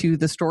point to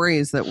the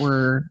stories that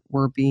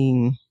were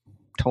being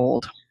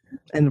told,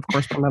 and of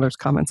course my mother's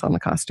comments on the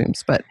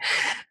costumes, but.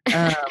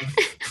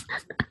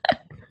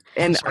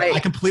 And I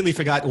completely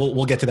forgot.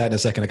 We'll get to that in a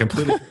second. I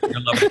completely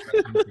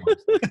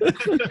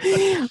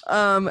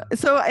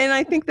So, and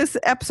I think this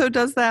episode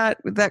does that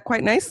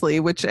quite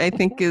nicely, which I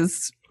think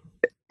is,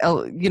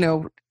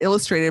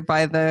 illustrated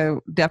by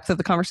the depth of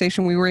the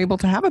conversation we were able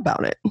to have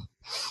about it.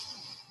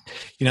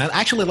 I'd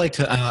actually like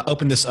to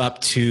open this up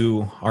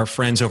to our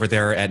friends over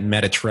there at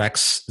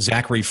Metatrex,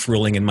 Zachary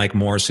Fruehling and Mike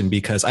Morrison,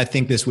 because I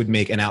think this would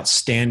make an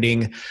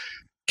outstanding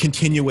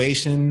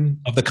continuation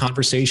of the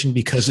conversation,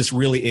 because this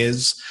really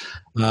is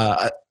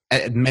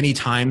at many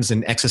times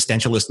an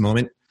existentialist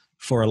moment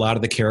for a lot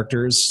of the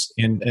characters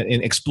in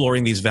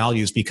exploring these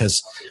values,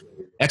 because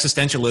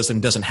existentialism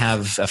doesn't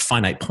have a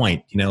finite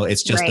point.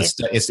 It's just right.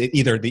 It's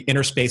either the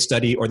inner space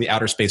study or the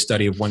outer space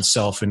study of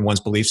oneself and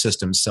one's belief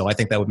systems. So I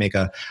think that would make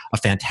a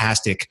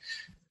fantastic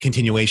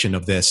continuation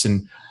of this.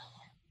 And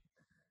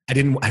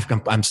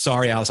I'm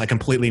sorry, Alice, I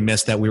completely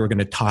missed that we were going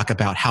to talk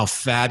about how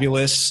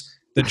fabulous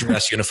the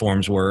dress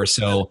uniforms were.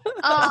 So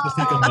let's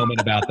take a moment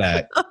about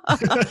that.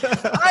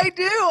 I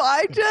do.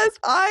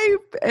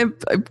 I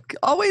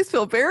always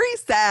feel very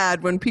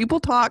sad when people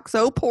talk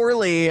so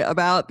poorly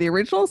about the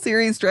original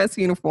series dress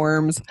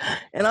uniforms,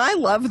 and I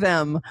love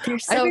them. They're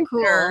so I think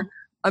cool. They're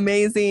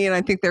amazing.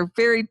 I think they're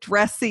very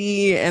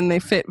dressy and they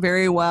fit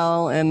very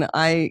well. And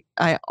I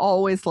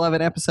always love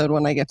an episode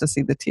when I get to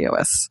see the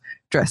TOS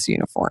dress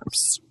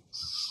uniforms.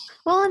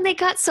 Well, and they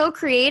got so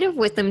creative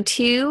with them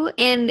too.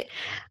 And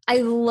I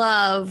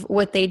love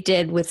what they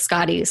did with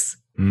Scotty's.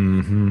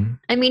 Mm-hmm.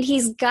 I mean,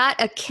 he's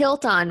got a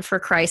kilt on, for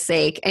Christ's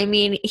sake. I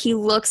mean, he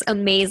looks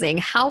amazing.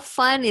 How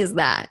fun is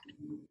that?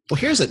 Well,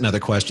 here's another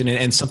question,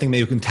 and something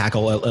maybe we can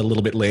tackle a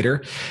little bit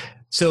later.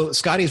 So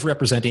Scotty's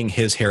representing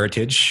his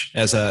heritage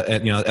as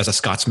a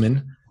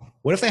Scotsman.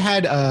 What if they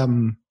had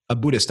a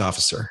Buddhist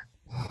officer?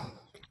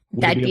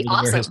 That'd be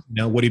awesome.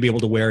 Would he be able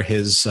to wear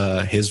his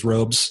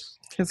robes?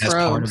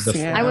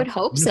 I would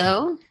hope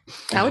so.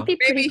 That would be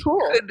pretty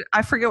cool.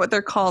 I forget what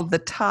they're called. The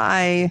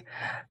tie,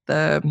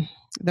 they're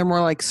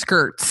more like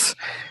skirts,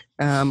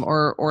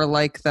 or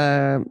like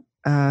the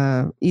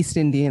East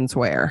Indians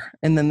wear,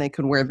 and then they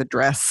could wear the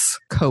dress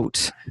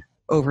coat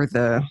over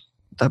the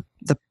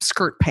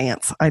skirt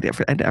pants. I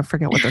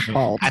forget what they're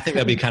called. I think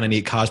that'd be kind of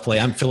neat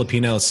cosplay. I'm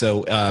Filipino,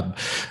 so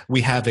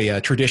we have a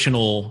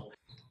traditional.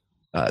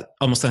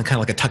 Almost kind of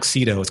like a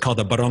tuxedo. It's called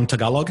the Barong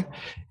Tagalog,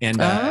 and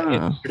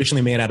it's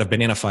traditionally made out of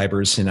banana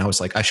fibers. And I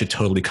was like, I should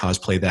totally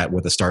cosplay that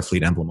with a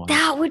Starfleet emblem on it.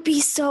 That would be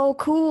so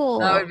cool.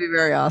 That would be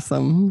very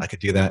awesome. I could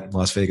do that in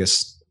Las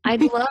Vegas.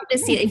 I'd love to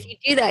see it. If you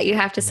do that, you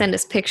have to send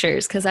us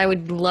pictures because I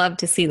would love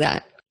to see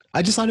that.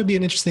 I just thought it'd be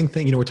an interesting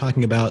thing. We're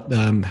talking about,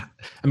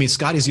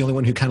 Scotty's the only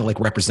one who kind of like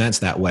represents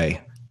that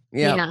way.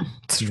 Yeah.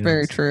 It's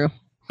very true.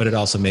 But it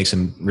also makes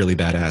him really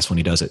badass when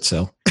he does it.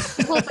 So,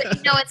 well, but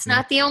it's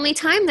not the only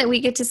time that we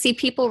get to see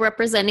people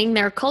representing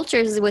their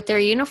cultures with their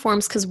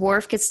uniforms, because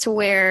Worf gets to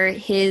wear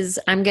his.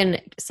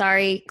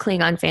 Sorry,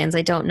 Klingon fans,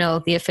 I don't know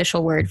the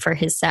official word for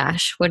his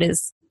sash. What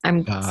is?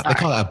 They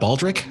call it a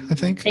baldric, I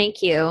think.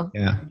 Thank you.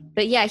 Yeah.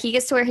 But yeah, he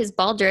gets to wear his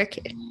baldric.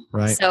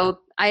 Right. So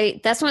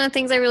that's one of the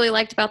things I really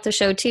liked about the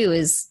show too.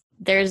 Is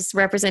there's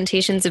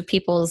representations of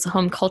people's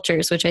home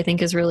cultures, which I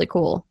think is really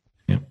cool.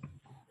 Yeah.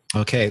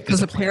 Okay.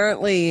 Because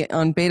apparently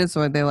on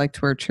Betazoid, they like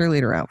to wear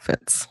cheerleader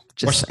outfits.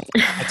 Just saying.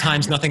 At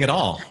times, nothing at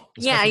all.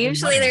 Yeah,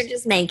 usually they're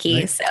just naked.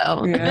 Right?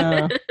 So.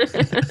 Yeah.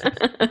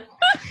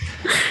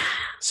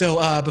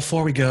 So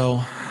before we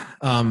go,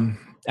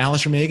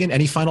 Alice or Megan,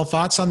 any final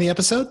thoughts on the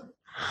episode?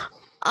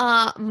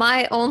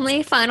 My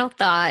only final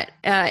thought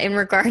in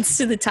regards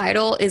to the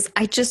title is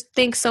I just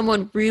think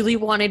someone really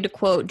wanted to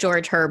quote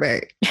George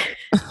Herbert.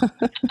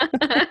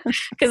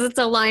 Because it's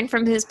a line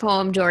from his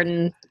poem,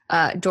 Jordan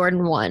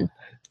 1.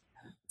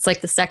 It's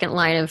like the second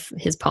line of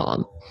his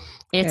poem.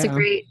 And it's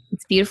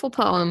it's a beautiful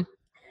poem.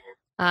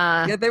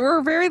 They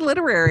were very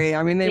literary.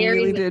 I mean, they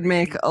really did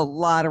make a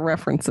lot of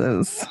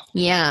references.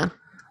 Yeah.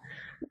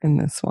 In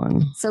this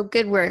one. So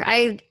good work.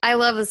 I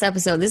love this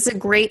episode. This is a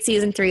great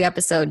season 3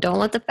 episode. Don't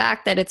let the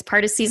fact that it's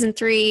part of season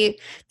 3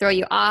 throw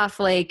you off.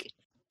 Like,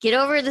 get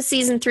over the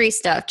season 3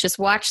 stuff. Just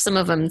watch some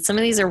of them. Some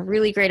of these are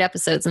really great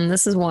episodes, and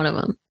this is one of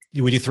them.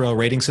 Would you throw a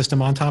rating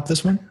system on top of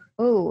this one?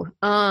 Oh,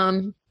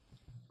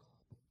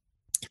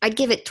 I'd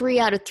give it 3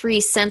 out of 3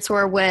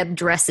 Sensor Web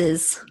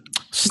dresses.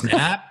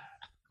 Snap.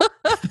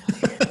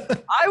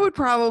 I would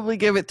probably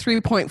give it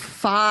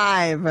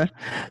 3.5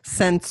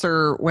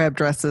 Sensor Web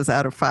dresses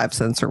out of 5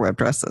 Sensor Web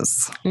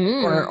dresses.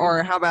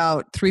 Or how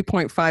about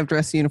 3.5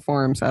 dress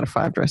uniforms out of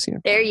 5 dress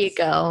uniforms? There you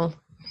go.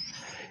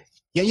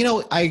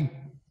 Yeah,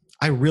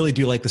 I really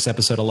do like this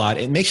episode a lot.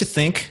 It makes you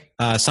think,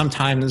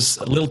 sometimes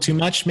a little too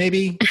much,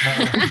 maybe,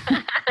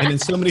 and in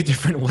so many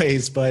different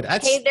ways. But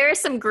hey, there are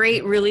some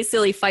great, really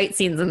silly fight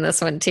scenes in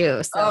this one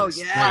too. So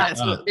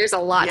there's a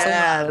lot to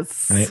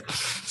love. Right.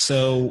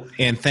 So,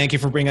 and thank you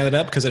for bringing that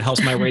up because it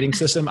helps my rating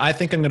system. I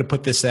think I'm going to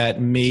put this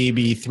at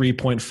maybe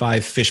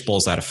 3.5 fish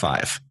bowls out of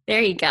 5.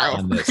 There you go.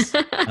 On this.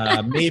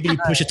 Maybe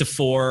push it to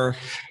 4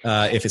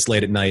 if it's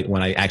late at night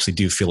when I actually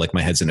do feel like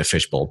my head's in a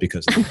fishbowl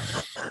because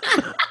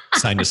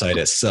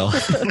sinusitis. So,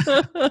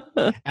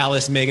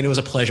 Alice, Megan, it was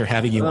a pleasure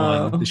having you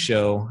on the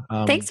show.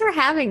 Thanks for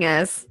having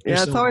us.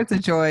 Yeah, it's always a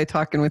joy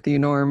talking with you,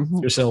 Norm.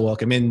 You're so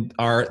welcome. And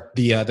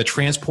the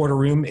transporter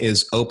room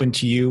is open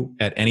to you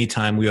at any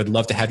time. We would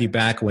love to have you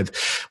back when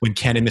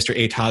Ken and Mr.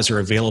 AtoZ are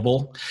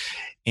available.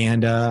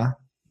 And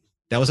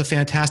that was a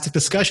fantastic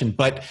discussion.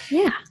 But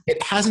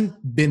it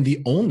hasn't been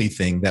the only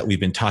thing that we've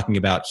been talking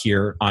about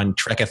here on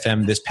Trek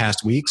FM this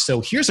past week. So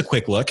here's a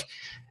quick look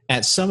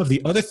at some of the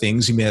other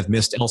things you may have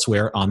missed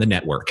elsewhere on the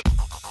network.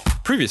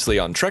 Previously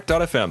on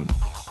Trek.fm,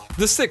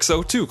 the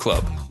 602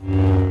 Club.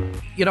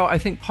 I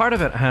think part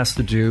of it has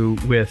to do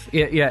with,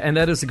 and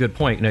that is a good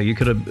point. You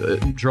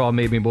could draw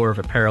maybe more of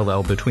a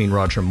parallel between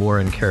Roger Moore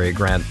and Cary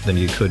Grant than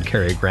you could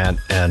Cary Grant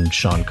and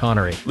Sean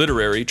Connery.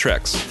 Literary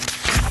Treks.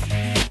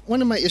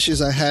 One of my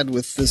issues I had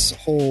with this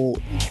whole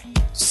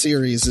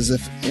series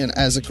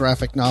as a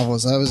graphic novel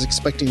as I was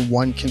expecting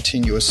one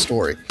continuous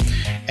story.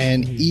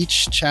 And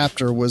each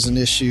chapter was an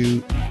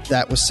issue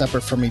that was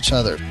separate from each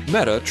other.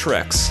 Meta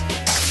Treks.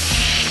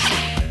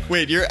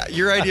 Wait, your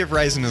idea of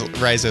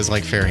Ryza is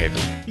like Fairhaven.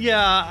 Yeah,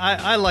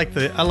 I like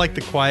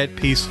the quiet,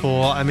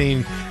 peaceful. I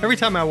mean, every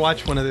time I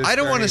watch one of those, I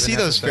don't want to see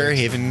those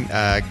Fairhaven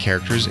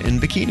characters in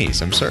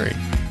bikinis. I'm sorry.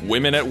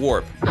 Women at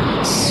Warp.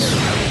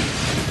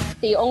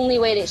 The only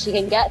way that she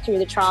can get through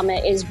the trauma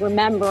is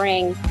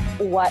remembering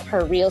what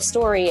her real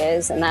story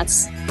is, and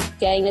that's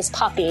getting this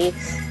puppy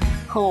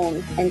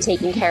home and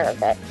taking care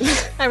of it.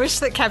 I wish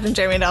that Captain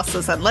Jamie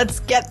Nelson said, "Let's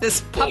get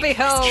this puppy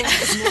home."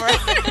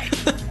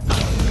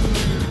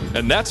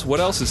 And that's what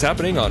else is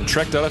happening on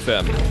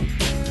Trek.fm.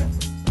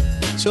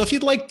 So if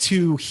you'd like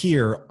to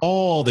hear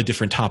all the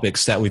different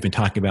topics that we've been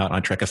talking about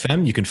on Trek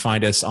FM, you can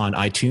find us on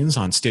iTunes,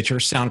 on Stitcher,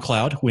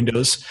 SoundCloud,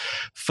 Windows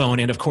Phone,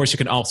 and of course you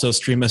can also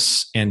stream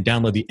us and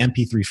download the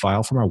MP3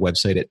 file from our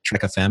website at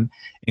Trek FM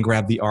and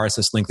grab the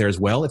RSS link there as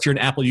well. If you're an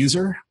Apple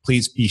user,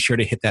 please be sure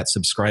to hit that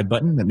subscribe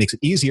button. That makes it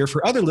easier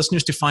for other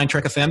listeners to find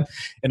Trek FM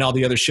and all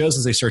the other shows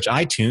as they search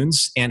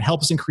iTunes and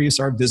help us increase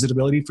our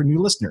visibility for new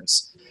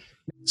listeners.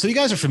 So you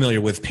guys are familiar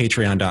with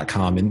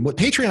Patreon.com, and what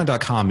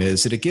Patreon.com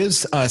is, it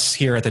gives us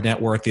here at the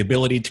network the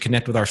ability to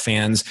connect with our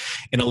fans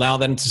and allow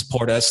them to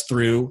support us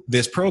through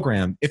this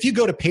program. If you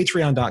go to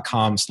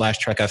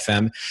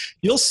patreon.com/TrekFM,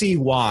 you'll see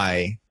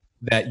why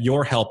that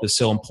your help is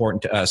so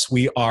important to us.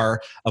 We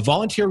are a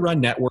volunteer-run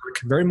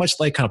network, very much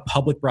like kind of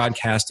public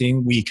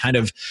broadcasting. We kind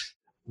of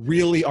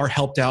really are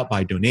helped out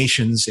by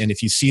donations. And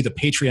if you see the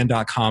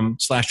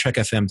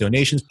patreon.com/TrekFM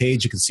donations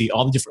page, you can see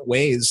all the different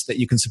ways that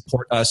you can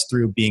support us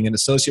through being an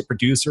associate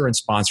producer and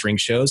sponsoring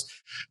shows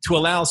to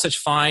allow such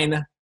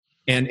fine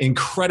and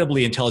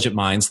incredibly intelligent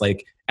minds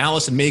like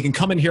Alice and Megan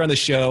come in here on the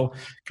show,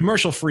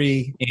 commercial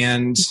free.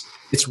 And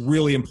it's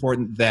really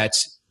important that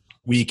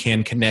we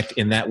can connect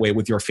in that way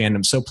with your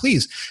fandom. So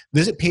please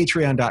visit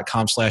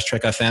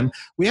patreon.com/TrekFM.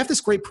 We have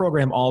this great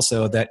program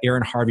also that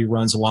Aaron Harvey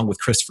runs along with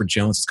Christopher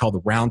Jones. It's called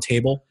The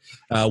Roundtable.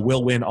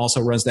 Will Wynn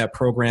also runs that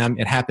program.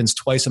 It happens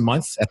twice a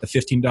month at the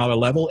 $15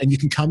 level, and you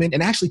can come in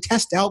and actually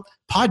test out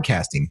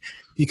podcasting,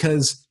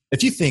 because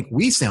if you think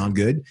we sound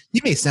good,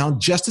 you may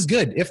sound just as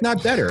good, if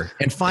not better,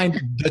 and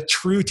find the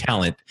true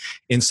talent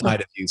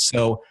inside of you.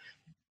 So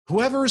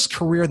whoever's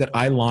career that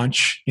I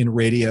launch in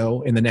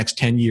radio in the next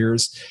 10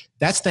 years,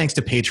 that's thanks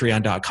to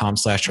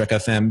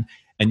patreon.com/TrekFM,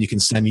 and you can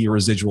send me your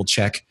residual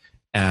check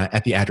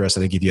at the address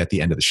that I give you at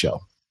the end of the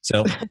show.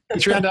 So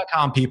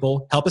patreon.com,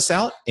 people, help us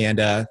out,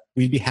 and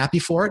we'd be happy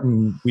for it,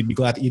 and we'd be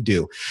glad that you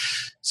do.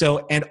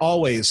 So, and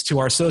always to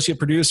our associate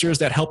producers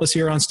that help us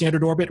here on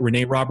Standard Orbit,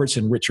 Renee Roberts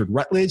and Richard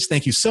Rutledge,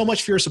 thank you so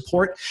much for your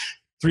support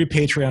through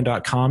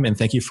patreon.com, and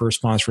thank you for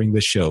sponsoring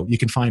this show. You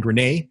can find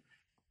Renee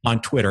on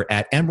Twitter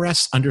at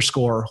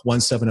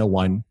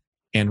MRES_1701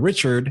 and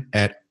Richard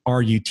at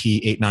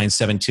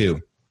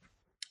RUT8972.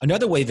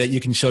 Another way that you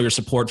can show your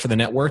support for the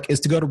network is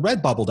to go to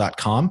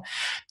redbubble.com,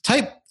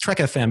 type Trek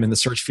FM in the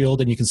search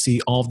field, and you can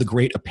see all of the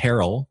great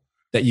apparel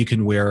that you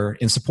can wear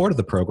in support of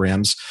the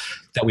programs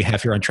that we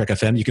have here on Trek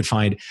FM. You can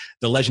find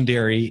the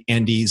legendary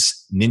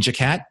Andy's Ninja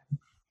Cat.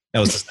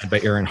 That was designed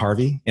by Aaron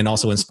Harvey and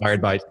also inspired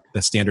by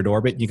the Standard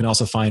Orbit. You can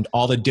also find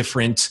all the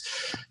different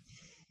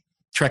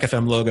Trek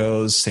FM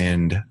logos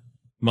and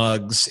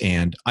mugs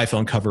and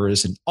iPhone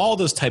covers and all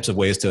those types of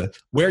ways to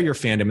wear your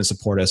fandom and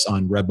support us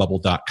on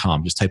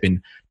redbubble.com. Just type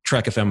in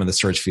Trek FM in the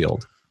search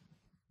field.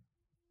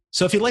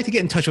 So if you'd like to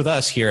get in touch with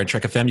us here at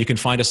Trek FM, you can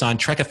find us on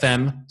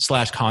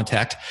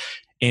trekfm/contact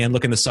and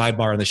look in the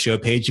sidebar on the show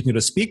page. You can go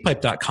to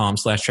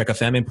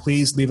speakpipe.com/TrekFM and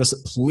please leave us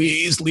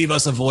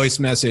a voice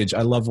message.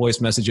 I love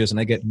voice messages and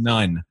I get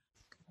none.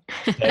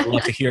 I'd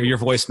love to hear your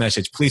voice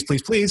message. Please,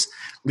 please, please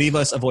leave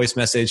us a voice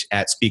message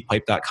at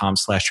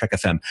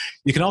speakpipe.com/TrekFM.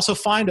 You can also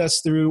find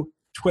us through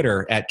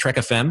Twitter at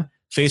TrekFM,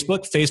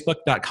 Facebook,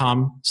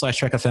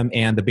 facebook.com/TrekFM,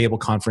 and the Babel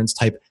Conference.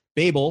 Type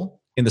Babel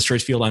in the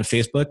search field on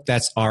Facebook.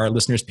 That's our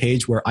listeners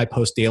page where I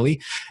post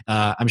daily.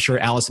 I'm sure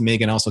Alice and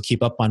Megan also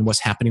keep up on what's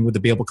happening with the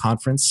Babel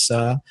Conference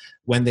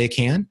when they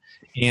can.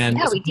 And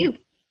yeah, we do.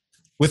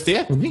 With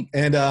me.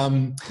 And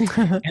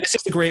it's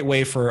just a great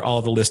way for all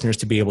of the listeners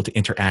to be able to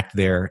interact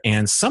there.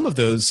 And some of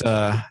those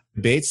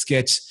debates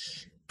get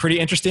pretty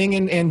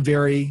interesting and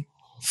very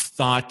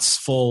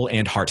thoughtful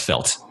and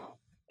heartfelt.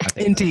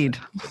 Indeed.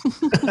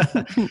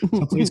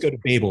 So please go to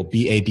Babel,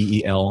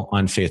 Babel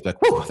on Facebook.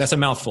 Whew, that's a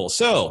mouthful.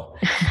 So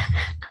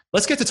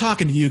let's get to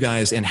talking to you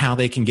guys and how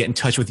they can get in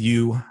touch with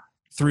you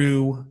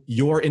through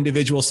your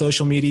individual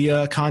social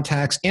media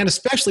contacts and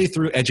especially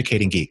through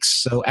Educating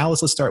Geeks. So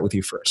Alice, let's start with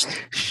you first.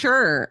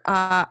 Sure.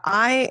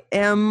 I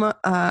am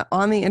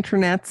on the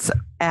internets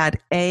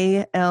at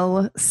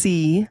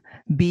ALCBKR,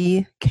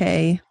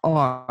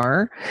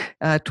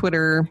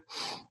 Twitter,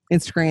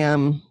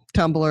 Instagram,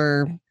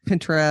 Tumblr,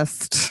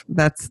 Pinterest.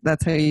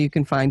 That's how you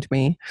can find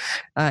me.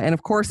 And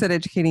of course at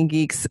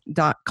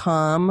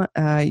educatinggeeks.com,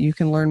 you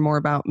can learn more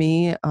about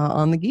me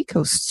on the Geek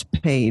Hosts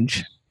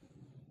page.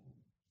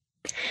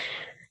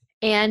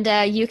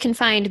 And you can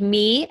find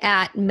me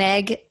at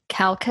Meg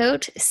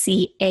Calcote,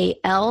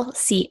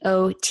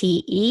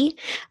 Calcote.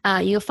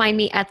 You'll find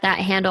me at that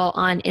handle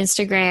on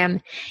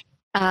Instagram.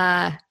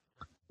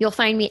 You'll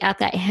find me at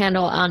that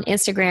handle on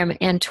Instagram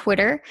and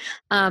Twitter.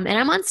 And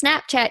I'm on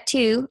Snapchat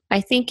too.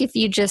 I think if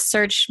you just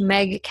search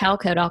Meg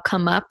Calcote, I'll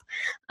come up.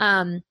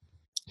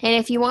 And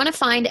if you want to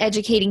find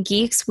Educating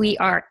Geeks, we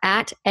are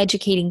at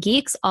Educating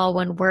Geeks, all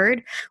one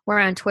word. We're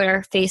on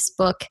Twitter,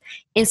 Facebook,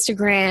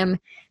 Instagram,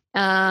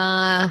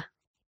 and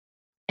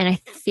I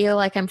feel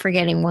like I'm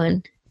forgetting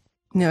one.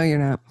 No, you're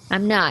not.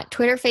 I'm not.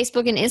 Twitter,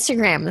 Facebook, and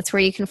Instagram. That's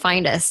where you can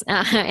find us.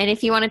 And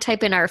if you want to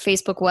type in our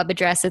Facebook web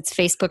address, it's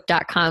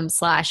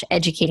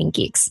facebook.com/Educating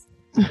Geeks.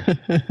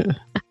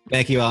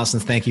 Thank you, Allison.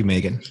 Thank you,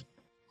 Megan.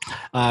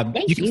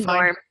 Thank you,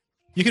 Norm.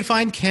 You can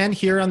find Ken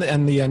here on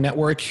the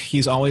network.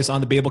 He's always on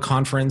the Babel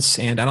conference,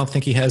 and I don't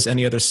think he has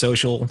any other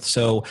social.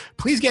 So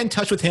please get in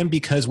touch with him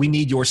because we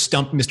need your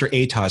Stump Mr.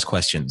 AtoZ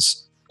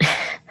questions.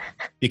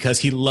 Because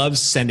he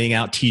loves sending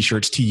out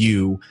T-shirts to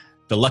you,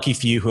 the lucky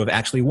few who have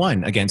actually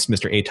won against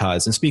Mr.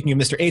 AtoZ. And speaking of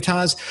Mr.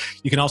 AtoZ,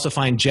 you can also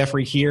find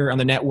Jeffrey here on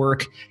the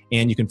network,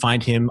 and you can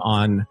find him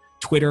on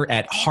Twitter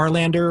at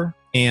Harlander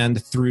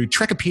and through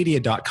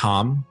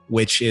Trekkipedia.com,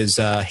 which is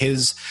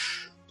his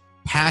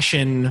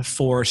passion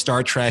for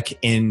Star Trek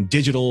in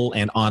digital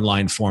and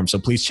online form. So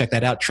please check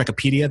that out.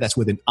 Trekkipedia, that's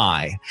with an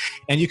I.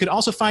 And you can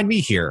also find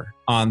me here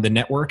on the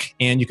network,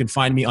 and you can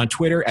find me on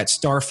Twitter at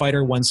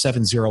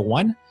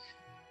Starfighter1701.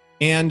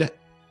 And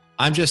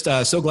I'm just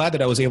so glad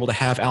that I was able to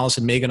have Alice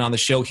and Megan on the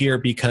show here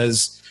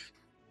because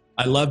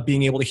I love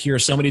being able to hear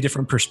so many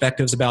different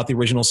perspectives about the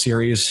original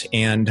series.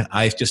 And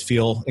I just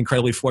feel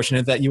incredibly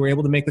fortunate that you were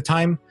able to make the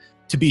time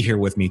to be here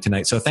with me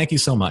tonight. So thank you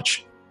so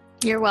much.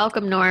 You're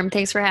welcome, Norm.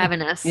 Thanks for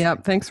having us.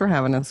 Yep. Thanks for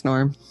having us,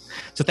 Norm.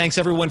 So thanks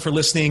everyone for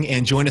listening,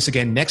 and join us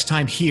again next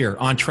time here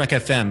on Trek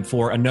FM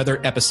for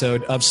another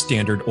episode of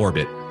Standard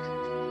Orbit.